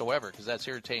whatsoever because that's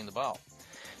irritating the bowel.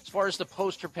 As far as the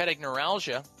post-herpetic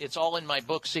neuralgia, it's all in my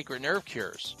book, Secret Nerve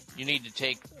Cures. You need to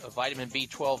take vitamin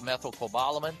B12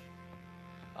 methylcobalamin,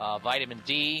 vitamin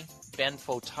D,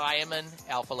 benfotiamine,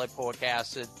 alpha-lipoic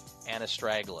acid, and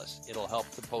astragalus. It'll help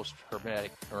the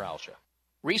post-herpetic neuralgia.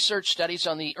 Research studies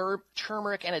on the herb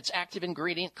turmeric and its active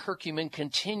ingredient curcumin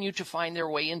continue to find their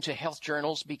way into health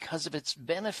journals because of its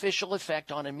beneficial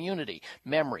effect on immunity,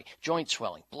 memory, joint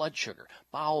swelling, blood sugar,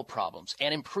 bowel problems,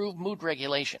 and improved mood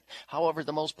regulation. However,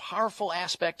 the most powerful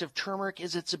aspect of turmeric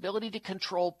is its ability to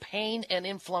control pain and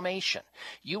inflammation.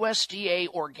 USDA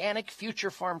organic Future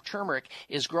Farm turmeric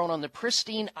is grown on the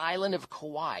pristine island of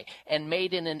Kauai and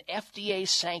made in an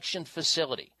FDA-sanctioned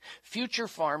facility. Future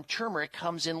Farm turmeric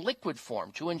comes in liquid form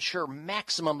to ensure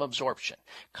maximum absorption.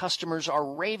 Customers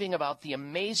are raving about the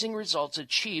amazing results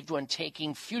achieved when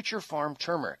taking Future Farm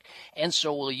turmeric, and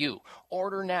so will you.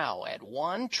 Order now at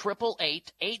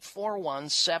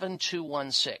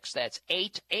 1-888-841-7216. That's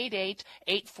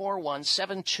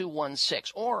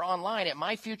 888-841-7216. Or online at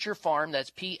MyFutureFarm,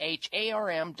 that's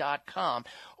PHARM.com,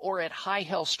 or at High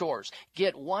Health Stores.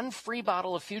 Get 1 free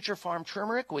bottle of Future Farm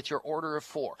turmeric with your order of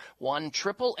 4.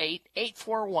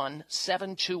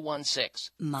 1-888-841-7216.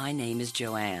 My name is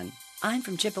Joanne. I'm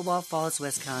from Chippewa Falls,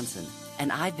 Wisconsin,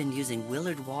 and I've been using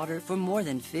Willard water for more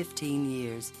than 15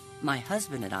 years. My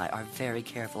husband and I are very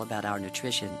careful about our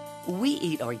nutrition. We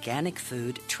eat organic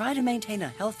food, try to maintain a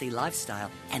healthy lifestyle,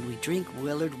 and we drink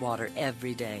Willard water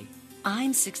every day.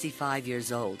 I'm 65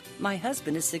 years old. My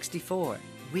husband is 64.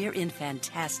 We're in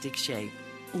fantastic shape.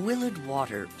 Willard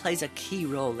water plays a key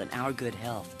role in our good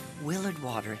health. Willard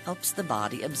water helps the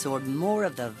body absorb more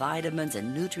of the vitamins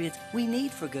and nutrients we need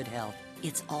for good health.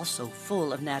 It's also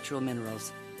full of natural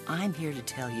minerals. I'm here to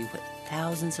tell you what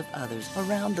thousands of others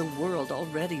around the world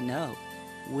already know.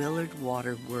 Willard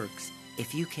water works.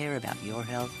 If you care about your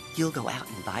health, you'll go out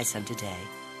and buy some today.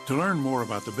 To learn more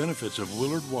about the benefits of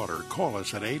Willard water, call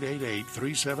us at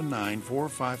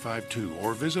 888-379-4552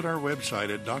 or visit our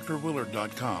website at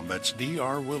drwillard.com. That's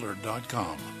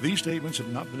drwillard.com. These statements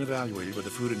have not been evaluated by the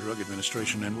Food and Drug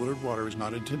Administration, and Willard water is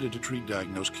not intended to treat,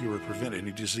 diagnose, cure, or prevent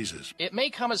any diseases. It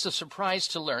may come as a surprise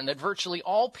to learn that virtually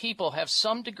all people have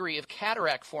some degree of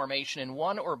cataract formation in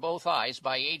one or both eyes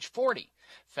by age 40.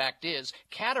 Fact is,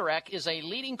 cataract is a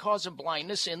leading cause of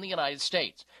blindness in the United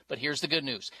States. But here's the good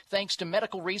news. Thanks to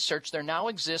medical research, there now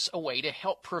exists a way to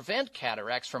help prevent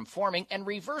cataracts from forming and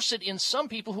reverse it in some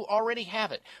people who already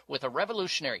have it with a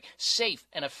revolutionary, safe,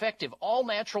 and effective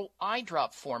all-natural eye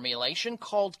drop formulation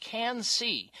called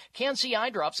Can-C. Can-C eye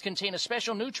drops contain a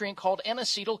special nutrient called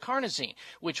N-acetylcarnosine,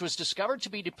 which was discovered to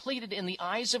be depleted in the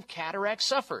eyes of cataract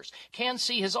sufferers.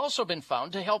 Can-C has also been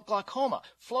found to help glaucoma,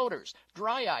 floaters,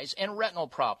 dry eyes, and retinal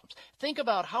problems. Think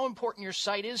about how important your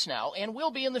sight is now and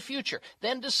will be in the future.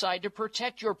 Then decide to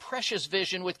protect your precious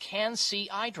vision with Can-C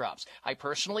eye drops. I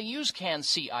personally use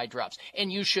Can-C eye drops,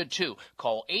 and you should too.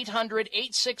 Call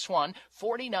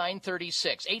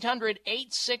 800-861-4936.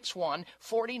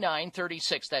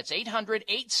 800-861-4936. That's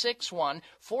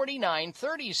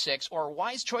 800-861-4936 or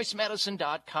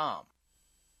wisechoicemedicine.com.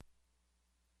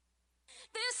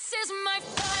 This is my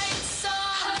fight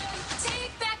song.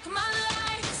 Take back my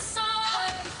life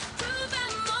song. Prove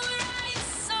I'm alright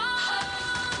song.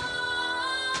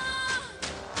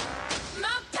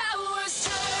 My power's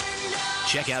turned on.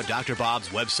 Check out Dr. Bob's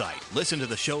website. Listen to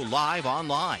the show live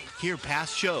online. Hear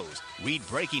past shows. Read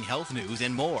breaking health news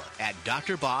and more at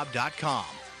drbob.com.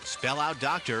 Spell out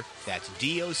doctor, that's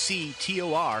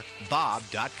D-O-C-T-O-R,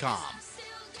 Bob.com.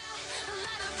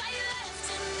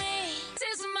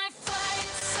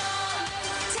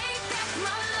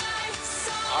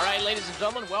 All right, ladies and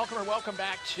gentlemen, welcome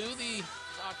back to the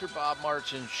Dr. Bob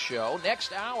Martin Show.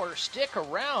 Next hour, stick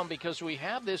around because we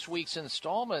have this week's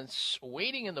installments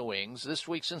waiting in the wings. This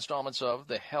week's installments of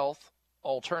the Health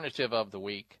Alternative of the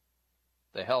Week,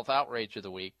 the Health Outrage of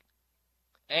the Week,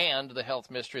 and the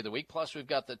Health Mystery of the Week. Plus, we've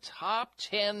got the top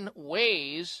 10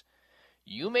 ways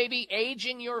you may be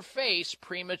aging your face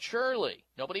prematurely.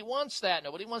 Nobody wants that.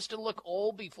 Nobody wants to look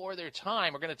old before their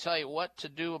time. We're going to tell you what to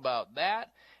do about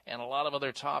that and a lot of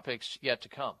other topics yet to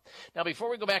come. Now, before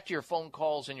we go back to your phone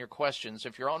calls and your questions,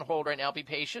 if you're on hold right now, be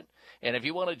patient. And if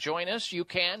you want to join us, you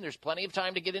can. There's plenty of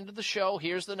time to get into the show.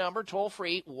 Here's the number, toll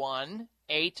free,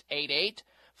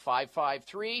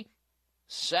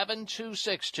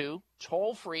 1-888-553-7262,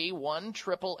 toll free,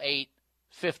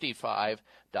 1-888-55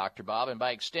 Dr. Bob. And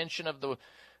by extension of the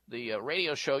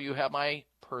radio show, you have my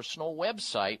personal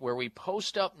website where we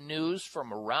post up news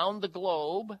from around the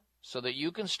globe so that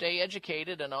you can stay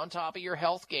educated and on top of your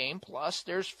health game. Plus,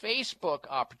 there's Facebook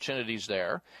opportunities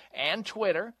there and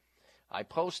Twitter. I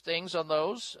post things on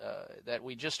those that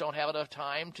we just don't have enough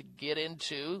time to get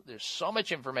into. There's so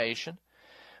much information.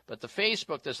 But the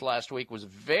Facebook this last week was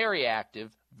very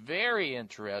active, very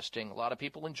interesting. A lot of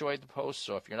people enjoyed the post.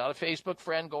 So if you're not a Facebook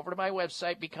friend, go over to my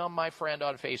website, become my friend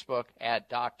on Facebook at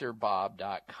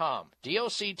drbob.com.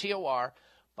 DOCTOR,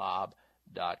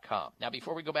 Bob.com. Now,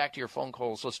 before we go back to your phone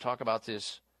calls, let's talk about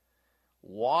this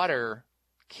water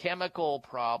chemical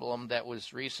problem that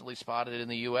was recently spotted in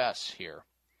the U.S. here.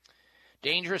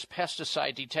 Dangerous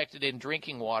pesticide detected in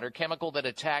drinking water, chemical that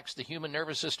attacks the human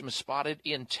nervous system is spotted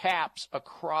in taps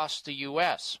across the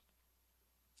U.S.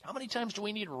 How many times do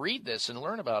we need to read this and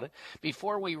learn about it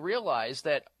before we realize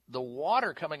that the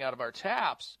water coming out of our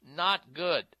taps, not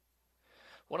good?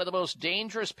 One of the most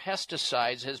dangerous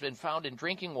pesticides has been found in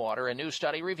drinking water, a new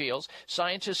study reveals.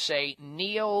 Scientists say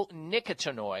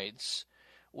neonicotinoids,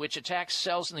 which attack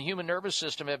cells in the human nervous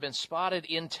system, have been spotted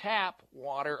in tap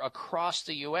water across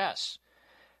the U.S.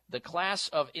 The class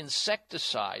of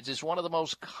insecticides is one of the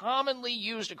most commonly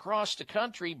used across the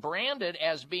country, branded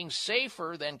as being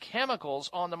safer than chemicals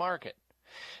on the market.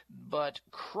 But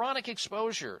chronic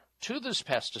exposure to this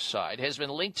pesticide has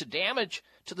been linked to damage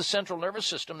to the central nervous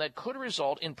system that could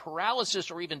result in paralysis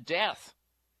or even death.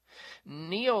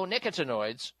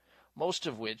 Neonicotinoids, most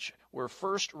of which were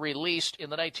first released in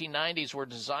the 1990s, were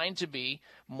designed to be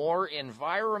more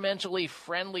environmentally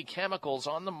friendly chemicals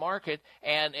on the market,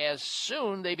 and as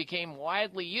soon they became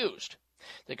widely used.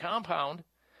 The compound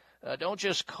don't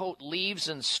just coat leaves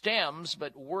and stems,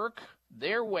 but work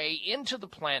their way into the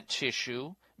plant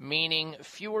tissue, meaning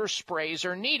fewer sprays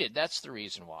are needed. That's the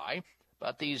reason why.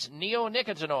 But these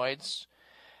neonicotinoids,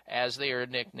 as they are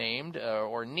nicknamed,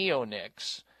 or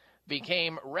neonics,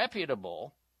 became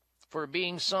reputable for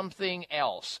being something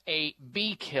else, a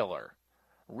bee killer,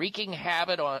 wreaking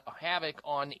havoc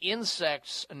on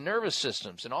insects' nervous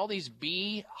systems. And all these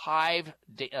beehive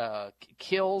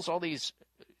kills, all these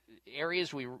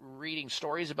areas we're reading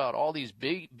stories about, all these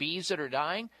bees that are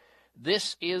dying,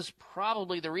 this is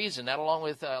probably the reason, that along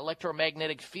with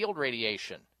electromagnetic field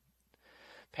radiation.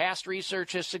 Past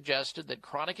research has suggested that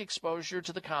chronic exposure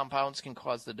to the compounds can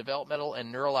cause the developmental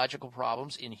and neurological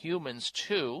problems in humans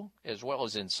too, as well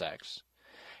as insects.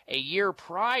 A year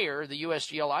prior, the U.S.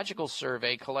 Geological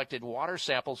Survey collected water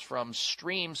samples from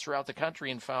streams throughout the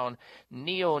country and found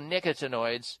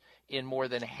neonicotinoids in more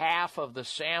than half of the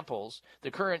samples.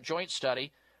 The current joint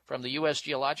study from the U.S.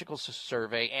 Geological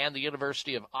Survey and the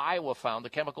University of Iowa found the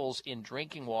chemicals in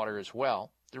drinking water as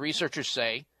well. The researchers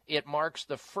say it marks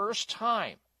the first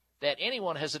time that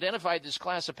anyone has identified this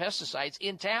class of pesticides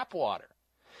in tap water.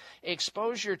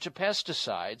 Exposure to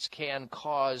pesticides can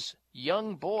cause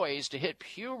young boys to hit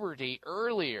puberty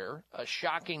earlier, a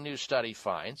shocking new study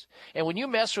finds. And when you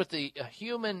mess with the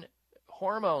human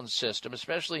hormone system,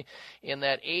 especially in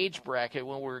that age bracket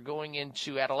when we're going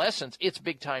into adolescence, it's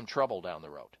big-time trouble down the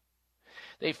road.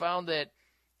 They found that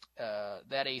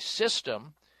a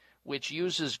system which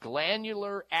uses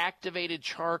glandular activated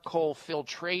charcoal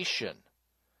filtration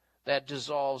that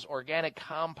dissolves organic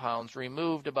compounds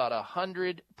removed about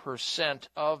 100%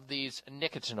 of these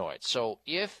nicotinoids. So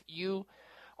if you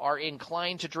are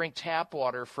inclined to drink tap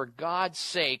water, for God's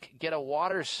sake, get a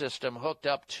water system hooked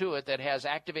up to it that has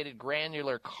activated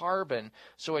granular carbon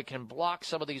so it can block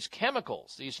some of these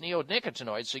chemicals, these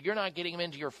neonicotinoids, so you're not getting them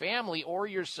into your family or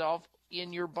yourself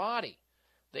in your body.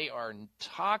 They are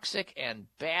toxic and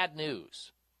bad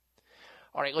news.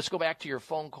 All right, let's go back to your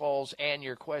phone calls and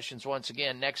your questions once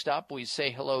again. Next up, we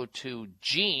say hello to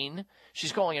Jean.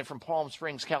 She's calling in from Palm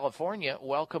Springs, California.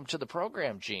 Welcome to the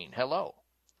program, Jean. Hello.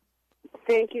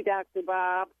 Thank you, Dr.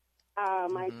 Bob.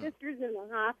 My sister's in the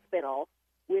hospital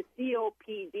with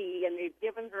COPD, and they've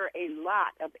given her a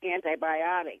lot of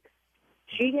antibiotics.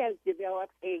 She has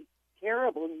developed a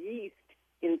terrible yeast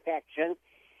infection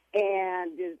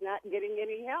and is not getting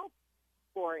any help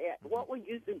for it. What would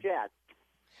you suggest?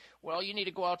 Well, you need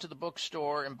to go out to the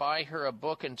bookstore and buy her a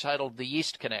book entitled The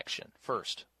Yeast Connection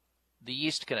first. The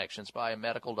Yeast Connections by a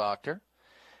medical doctor.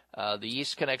 The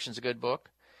Yeast Connection's a good book.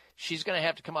 She's going to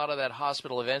have to come out of that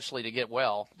hospital eventually to get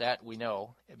well. That we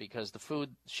know, because the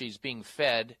food she's being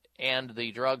fed and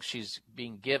the drugs she's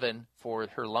being given for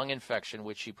her lung infection,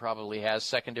 which she probably has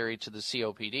secondary to the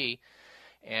COPD.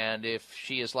 And if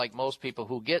she is like most people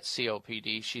who get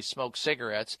COPD, she smokes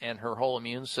cigarettes, and her whole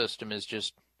immune system is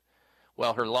just,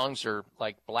 well, her lungs are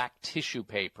like black tissue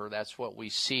paper. That's what we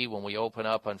see when we open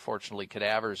up, unfortunately,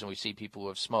 cadavers and we see people who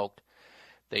have smoked.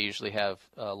 They usually have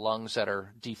lungs that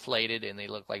are deflated, and they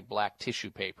look like black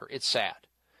tissue paper. It's sad,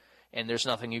 and there's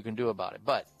nothing you can do about it.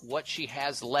 But what she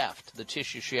has left, the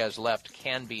tissue she has left,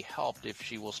 can be helped if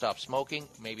she will stop smoking.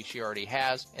 Maybe she already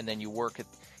has, and then you work at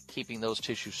keeping those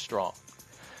tissues strong.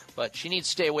 But she needs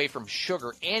to stay away from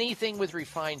sugar. Anything with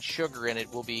refined sugar in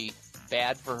it will be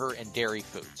bad for her, and dairy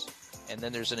foods. And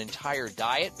then there's an entire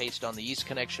diet based on the Yeast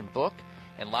Connection book,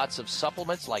 and lots of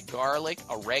supplements like garlic,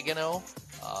 oregano,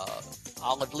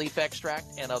 olive leaf extract,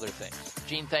 and other things.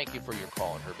 Gene, thank you for your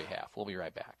call on her behalf. We'll be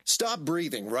right back. Stop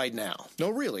breathing right now. No,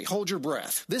 really, hold your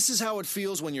breath. This is how it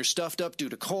feels when you're stuffed up due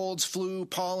to colds, flu,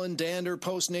 pollen, dander,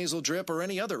 postnasal drip, or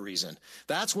any other reason.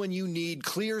 That's when you need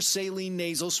Clear Saline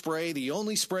Nasal Spray, the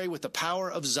only spray with the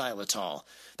power of xylitol.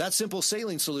 That simple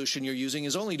saline solution you're using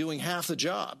is only doing half the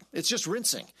job. It's just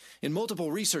rinsing. In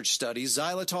multiple research studies,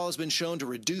 xylitol has been shown to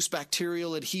reduce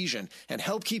bacterial adhesion and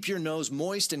help keep your nose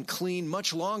moist and clean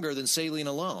much longer than saline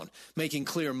alone, making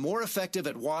Clear more effective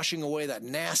at washing away that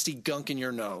nasty gunk in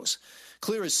your nose.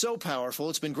 Clear is so powerful,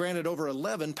 it's been granted over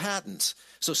 11 patents.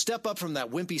 So step up from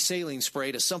that wimpy saline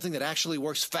spray to something that actually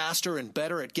works faster and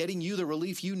better at getting you the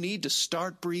relief you need to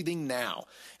start breathing now.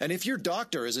 And if your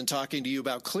doctor isn't talking to you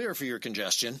about Clear for your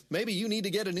congestion, maybe you need to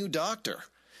get a new doctor.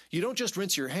 You don't just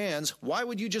rinse your hands. Why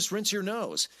would you just rinse your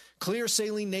nose? Clear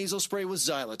Saline Nasal Spray with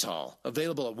xylitol.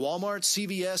 Available at Walmart,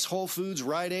 CVS, Whole Foods,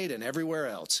 Rite Aid, and everywhere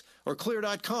else. Or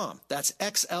Clear.com. That's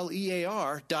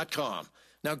XLEAR.com.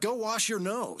 Now go wash your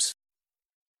nose.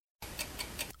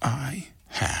 I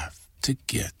have to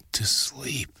get to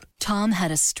sleep. Tom had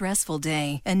a stressful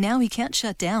day, and now he can't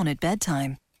shut down at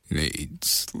bedtime. Need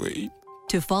sleep.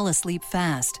 To fall asleep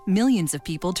fast, millions of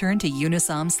people turn to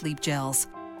Unisom Sleep Gels.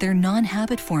 They're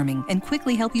non-habit forming and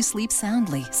quickly help you sleep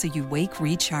soundly so you wake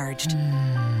recharged.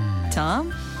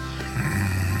 Tom?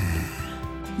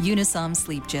 Unisom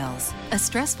Sleep Gels. A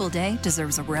stressful day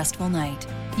deserves a restful night.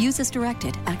 Use as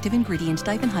directed. Active ingredient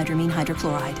diphenhydramine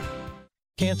hydrochloride.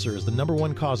 Cancer is the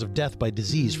 #1 cause of death by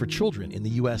disease for children in the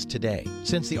U.S. today.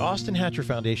 Since the Austin Hatcher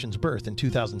Foundation's birth in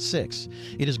 2006,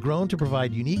 it has grown to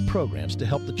provide unique programs to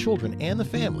help the children and the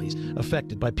families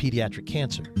affected by pediatric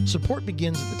cancer. Support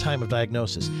begins at the time of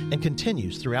diagnosis and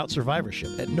continues throughout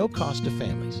survivorship at no cost to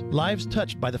families. Lives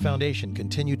touched by the foundation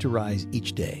continue to rise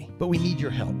each day, but we need your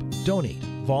help. Donate,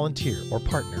 volunteer, or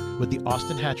partner with the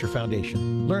Austin Hatcher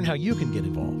Foundation. Learn how you can get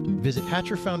involved. Visit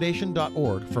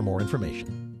hatcherfoundation.org for more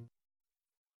information.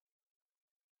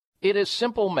 It is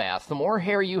simple math. The more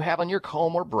hair you have on your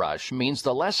comb or brush means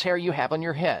the less hair you have on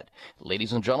your head.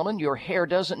 Ladies and gentlemen, your hair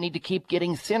doesn't need to keep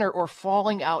getting thinner or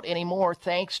falling out anymore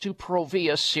thanks to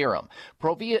Provia Serum.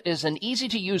 Provia is an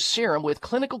easy-to-use serum with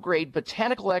clinical-grade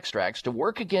botanical extracts to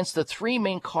work against the 3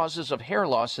 main causes of hair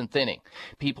loss and thinning.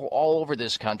 People all over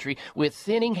this country with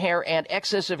thinning hair and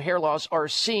excessive hair loss are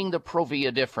seeing the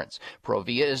Provia difference.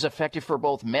 Provia is effective for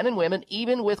both men and women,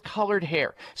 even with colored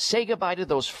hair. Say goodbye to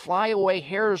those flyaway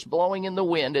hairs blowing in the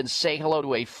wind and say hello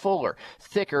to a fuller,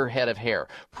 thicker head of hair.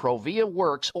 Provia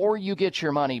works, or you get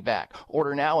your money back.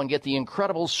 Order now and get the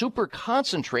incredible super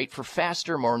concentrate for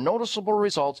faster, more noticeable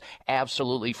results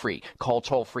absolutely free. Call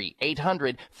toll-free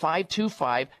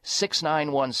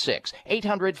 800-525-6916.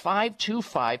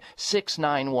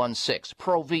 800-525-6916.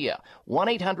 Provia.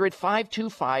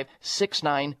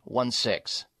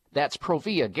 1-800-525-6916. That's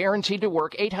Provia, guaranteed to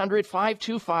work.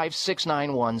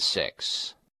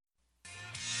 800-525-6916.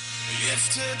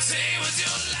 If today was your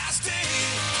last day,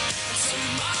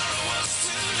 tomorrow was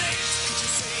too late, could you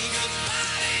say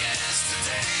goodbye to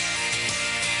yesterday?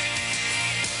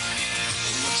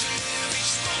 Would you live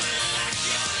each moment like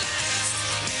your last?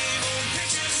 Leave old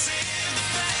pictures in the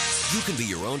past. You can be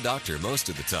your own doctor most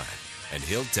of the time, and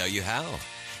he'll tell you how.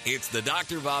 It's the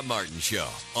Dr. Bob Martin Show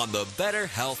on the Better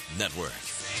Health Network.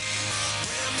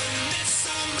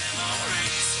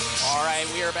 All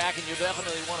right, we are back, and you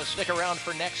definitely want to stick around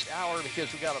for next hour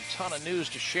because we've got a ton of news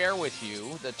to share with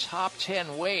you. The top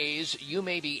 10 ways you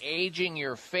may be aging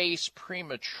your face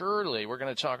prematurely. We're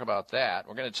going to talk about that.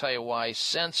 We're going to tell you why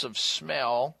sense of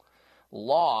smell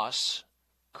loss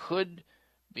could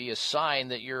be a sign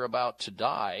that you're about to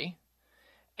die.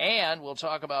 And we'll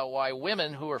talk about why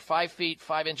women who are 5 feet,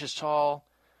 5 inches tall,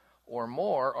 or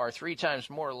more are 3 times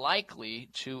more likely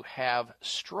to have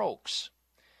strokes.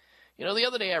 You know, the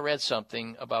other day I read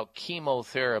something about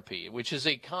chemotherapy, which is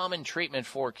a common treatment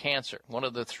for cancer, one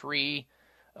of the 3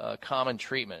 common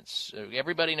treatments.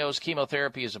 Everybody knows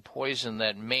chemotherapy is a poison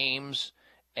that maims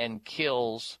and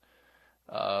kills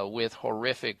with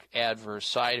horrific adverse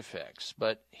side effects.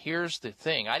 But here's the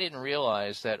thing. I didn't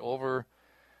realize that over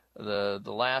the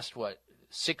last,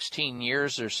 16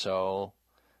 years or so,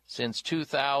 since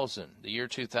 2000, the year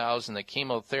 2000, that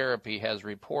chemotherapy has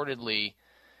reportedly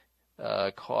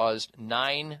caused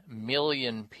 9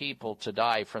 million people to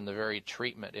die from the very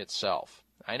treatment itself.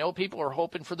 I know people are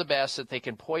hoping for the best, that they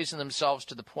can poison themselves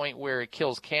to the point where it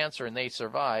kills cancer and they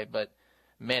survive, but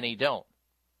many don't.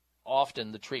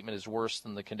 Often the treatment is worse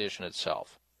than the condition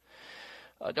itself.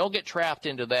 Don't get trapped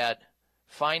into that.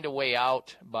 Find a way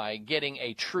out by getting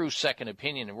a true second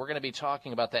opinion, and we're going to be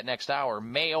talking about that next hour.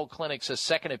 Mayo Clinic says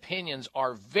second opinions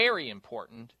are very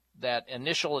important. That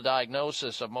initial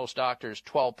diagnosis of most doctors,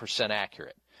 12%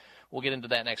 accurate. We'll get into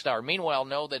that next hour. Meanwhile,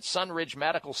 know that Sunridge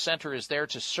Medical Center is there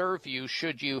to serve you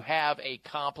should you have a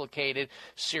complicated,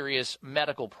 serious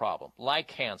medical problem, like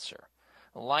cancer,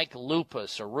 like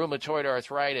lupus or rheumatoid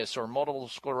arthritis or multiple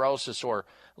sclerosis or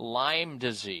Lyme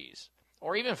disease,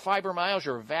 or even fibromyalgia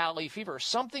or valley fever,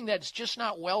 something that's just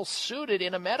not well suited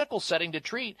in a medical setting to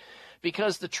treat,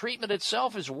 because the treatment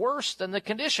itself is worse than the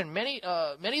condition. Many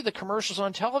of the commercials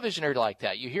on television are like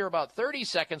that. You hear about 30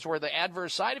 seconds worth of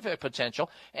adverse side effect potential,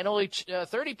 and only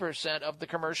 30% of the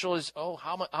commercial is,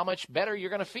 how much better you're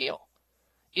going to feel.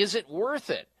 Is it worth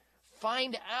it?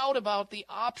 Find out about the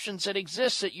options that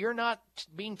exist that you're not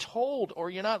being told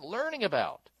or you're not learning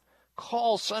about.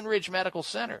 Call Sunridge Medical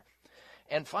Center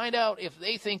and find out if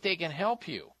they think they can help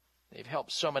you. They've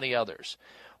helped so many others.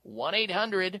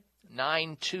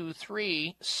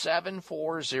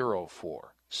 1-800-923-7404.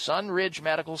 Sunridge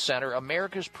Medical Center,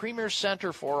 America's premier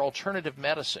center for alternative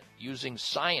medicine, using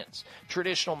science,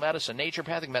 traditional medicine,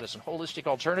 naturopathic medicine, holistic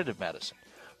alternative medicine.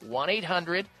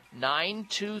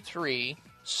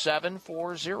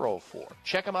 1-800-923-7404.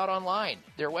 Check them out online.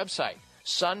 Their website,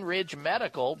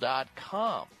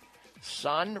 sunridgemedical.com.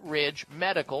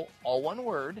 Sunridgemedical, all one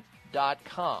word,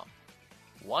 .com.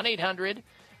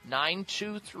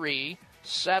 1-800-923-7404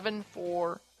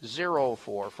 for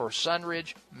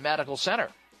Sunridge Medical Center.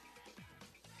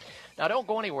 Now, don't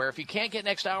go anywhere. If you can't get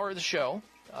next hour of the show,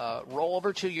 roll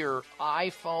over to your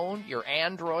iPhone, your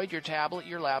Android, your tablet,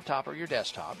 your laptop, or your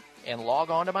desktop, and log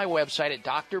on to my website at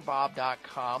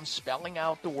drbob.com, spelling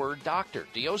out the word doctor,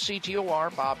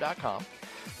 D-O-C-T-O-R, bob.com.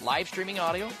 Live streaming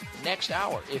audio next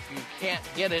hour if you can't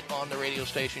get it on the radio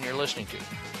station you're listening to.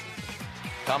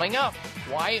 Coming up,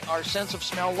 why our sense of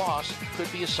smell loss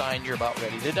could be a sign you're about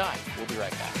ready to die. We'll be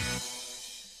right back.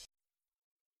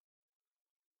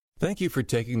 Thank you for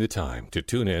taking the time to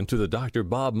tune in to the Dr.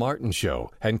 Bob Martin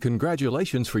Show, and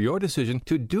congratulations for your decision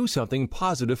to do something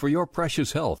positive for your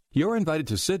precious health. You're invited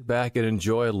to sit back and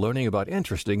enjoy learning about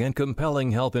interesting and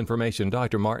compelling health information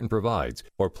Dr. Martin provides.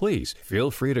 Or please feel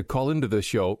free to call into the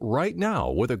show right now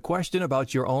with a question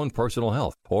about your own personal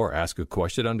health, or ask a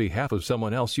question on behalf of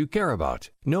someone else you care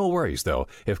about. No worries, though.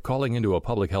 If calling into a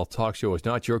public health talk show is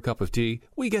not your cup of tea,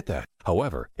 we get that.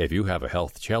 However, if you have a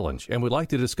health challenge and would like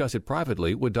to discuss it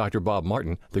privately with Dr. Bob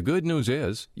Martin, the good news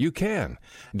is you can.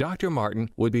 Dr. Martin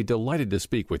would be delighted to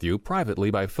speak with you privately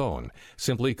by phone.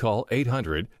 Simply call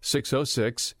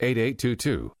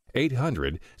 800-606-8822.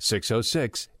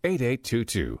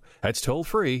 800-606-8822. That's toll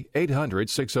free,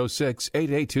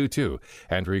 800-606-8822,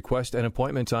 and request an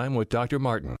appointment time with Dr.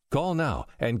 Martin. Call now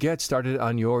and get started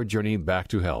on your journey back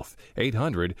to health.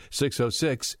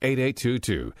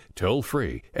 800-606-8822. Toll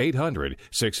free,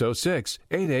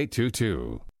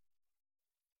 800-606-8822.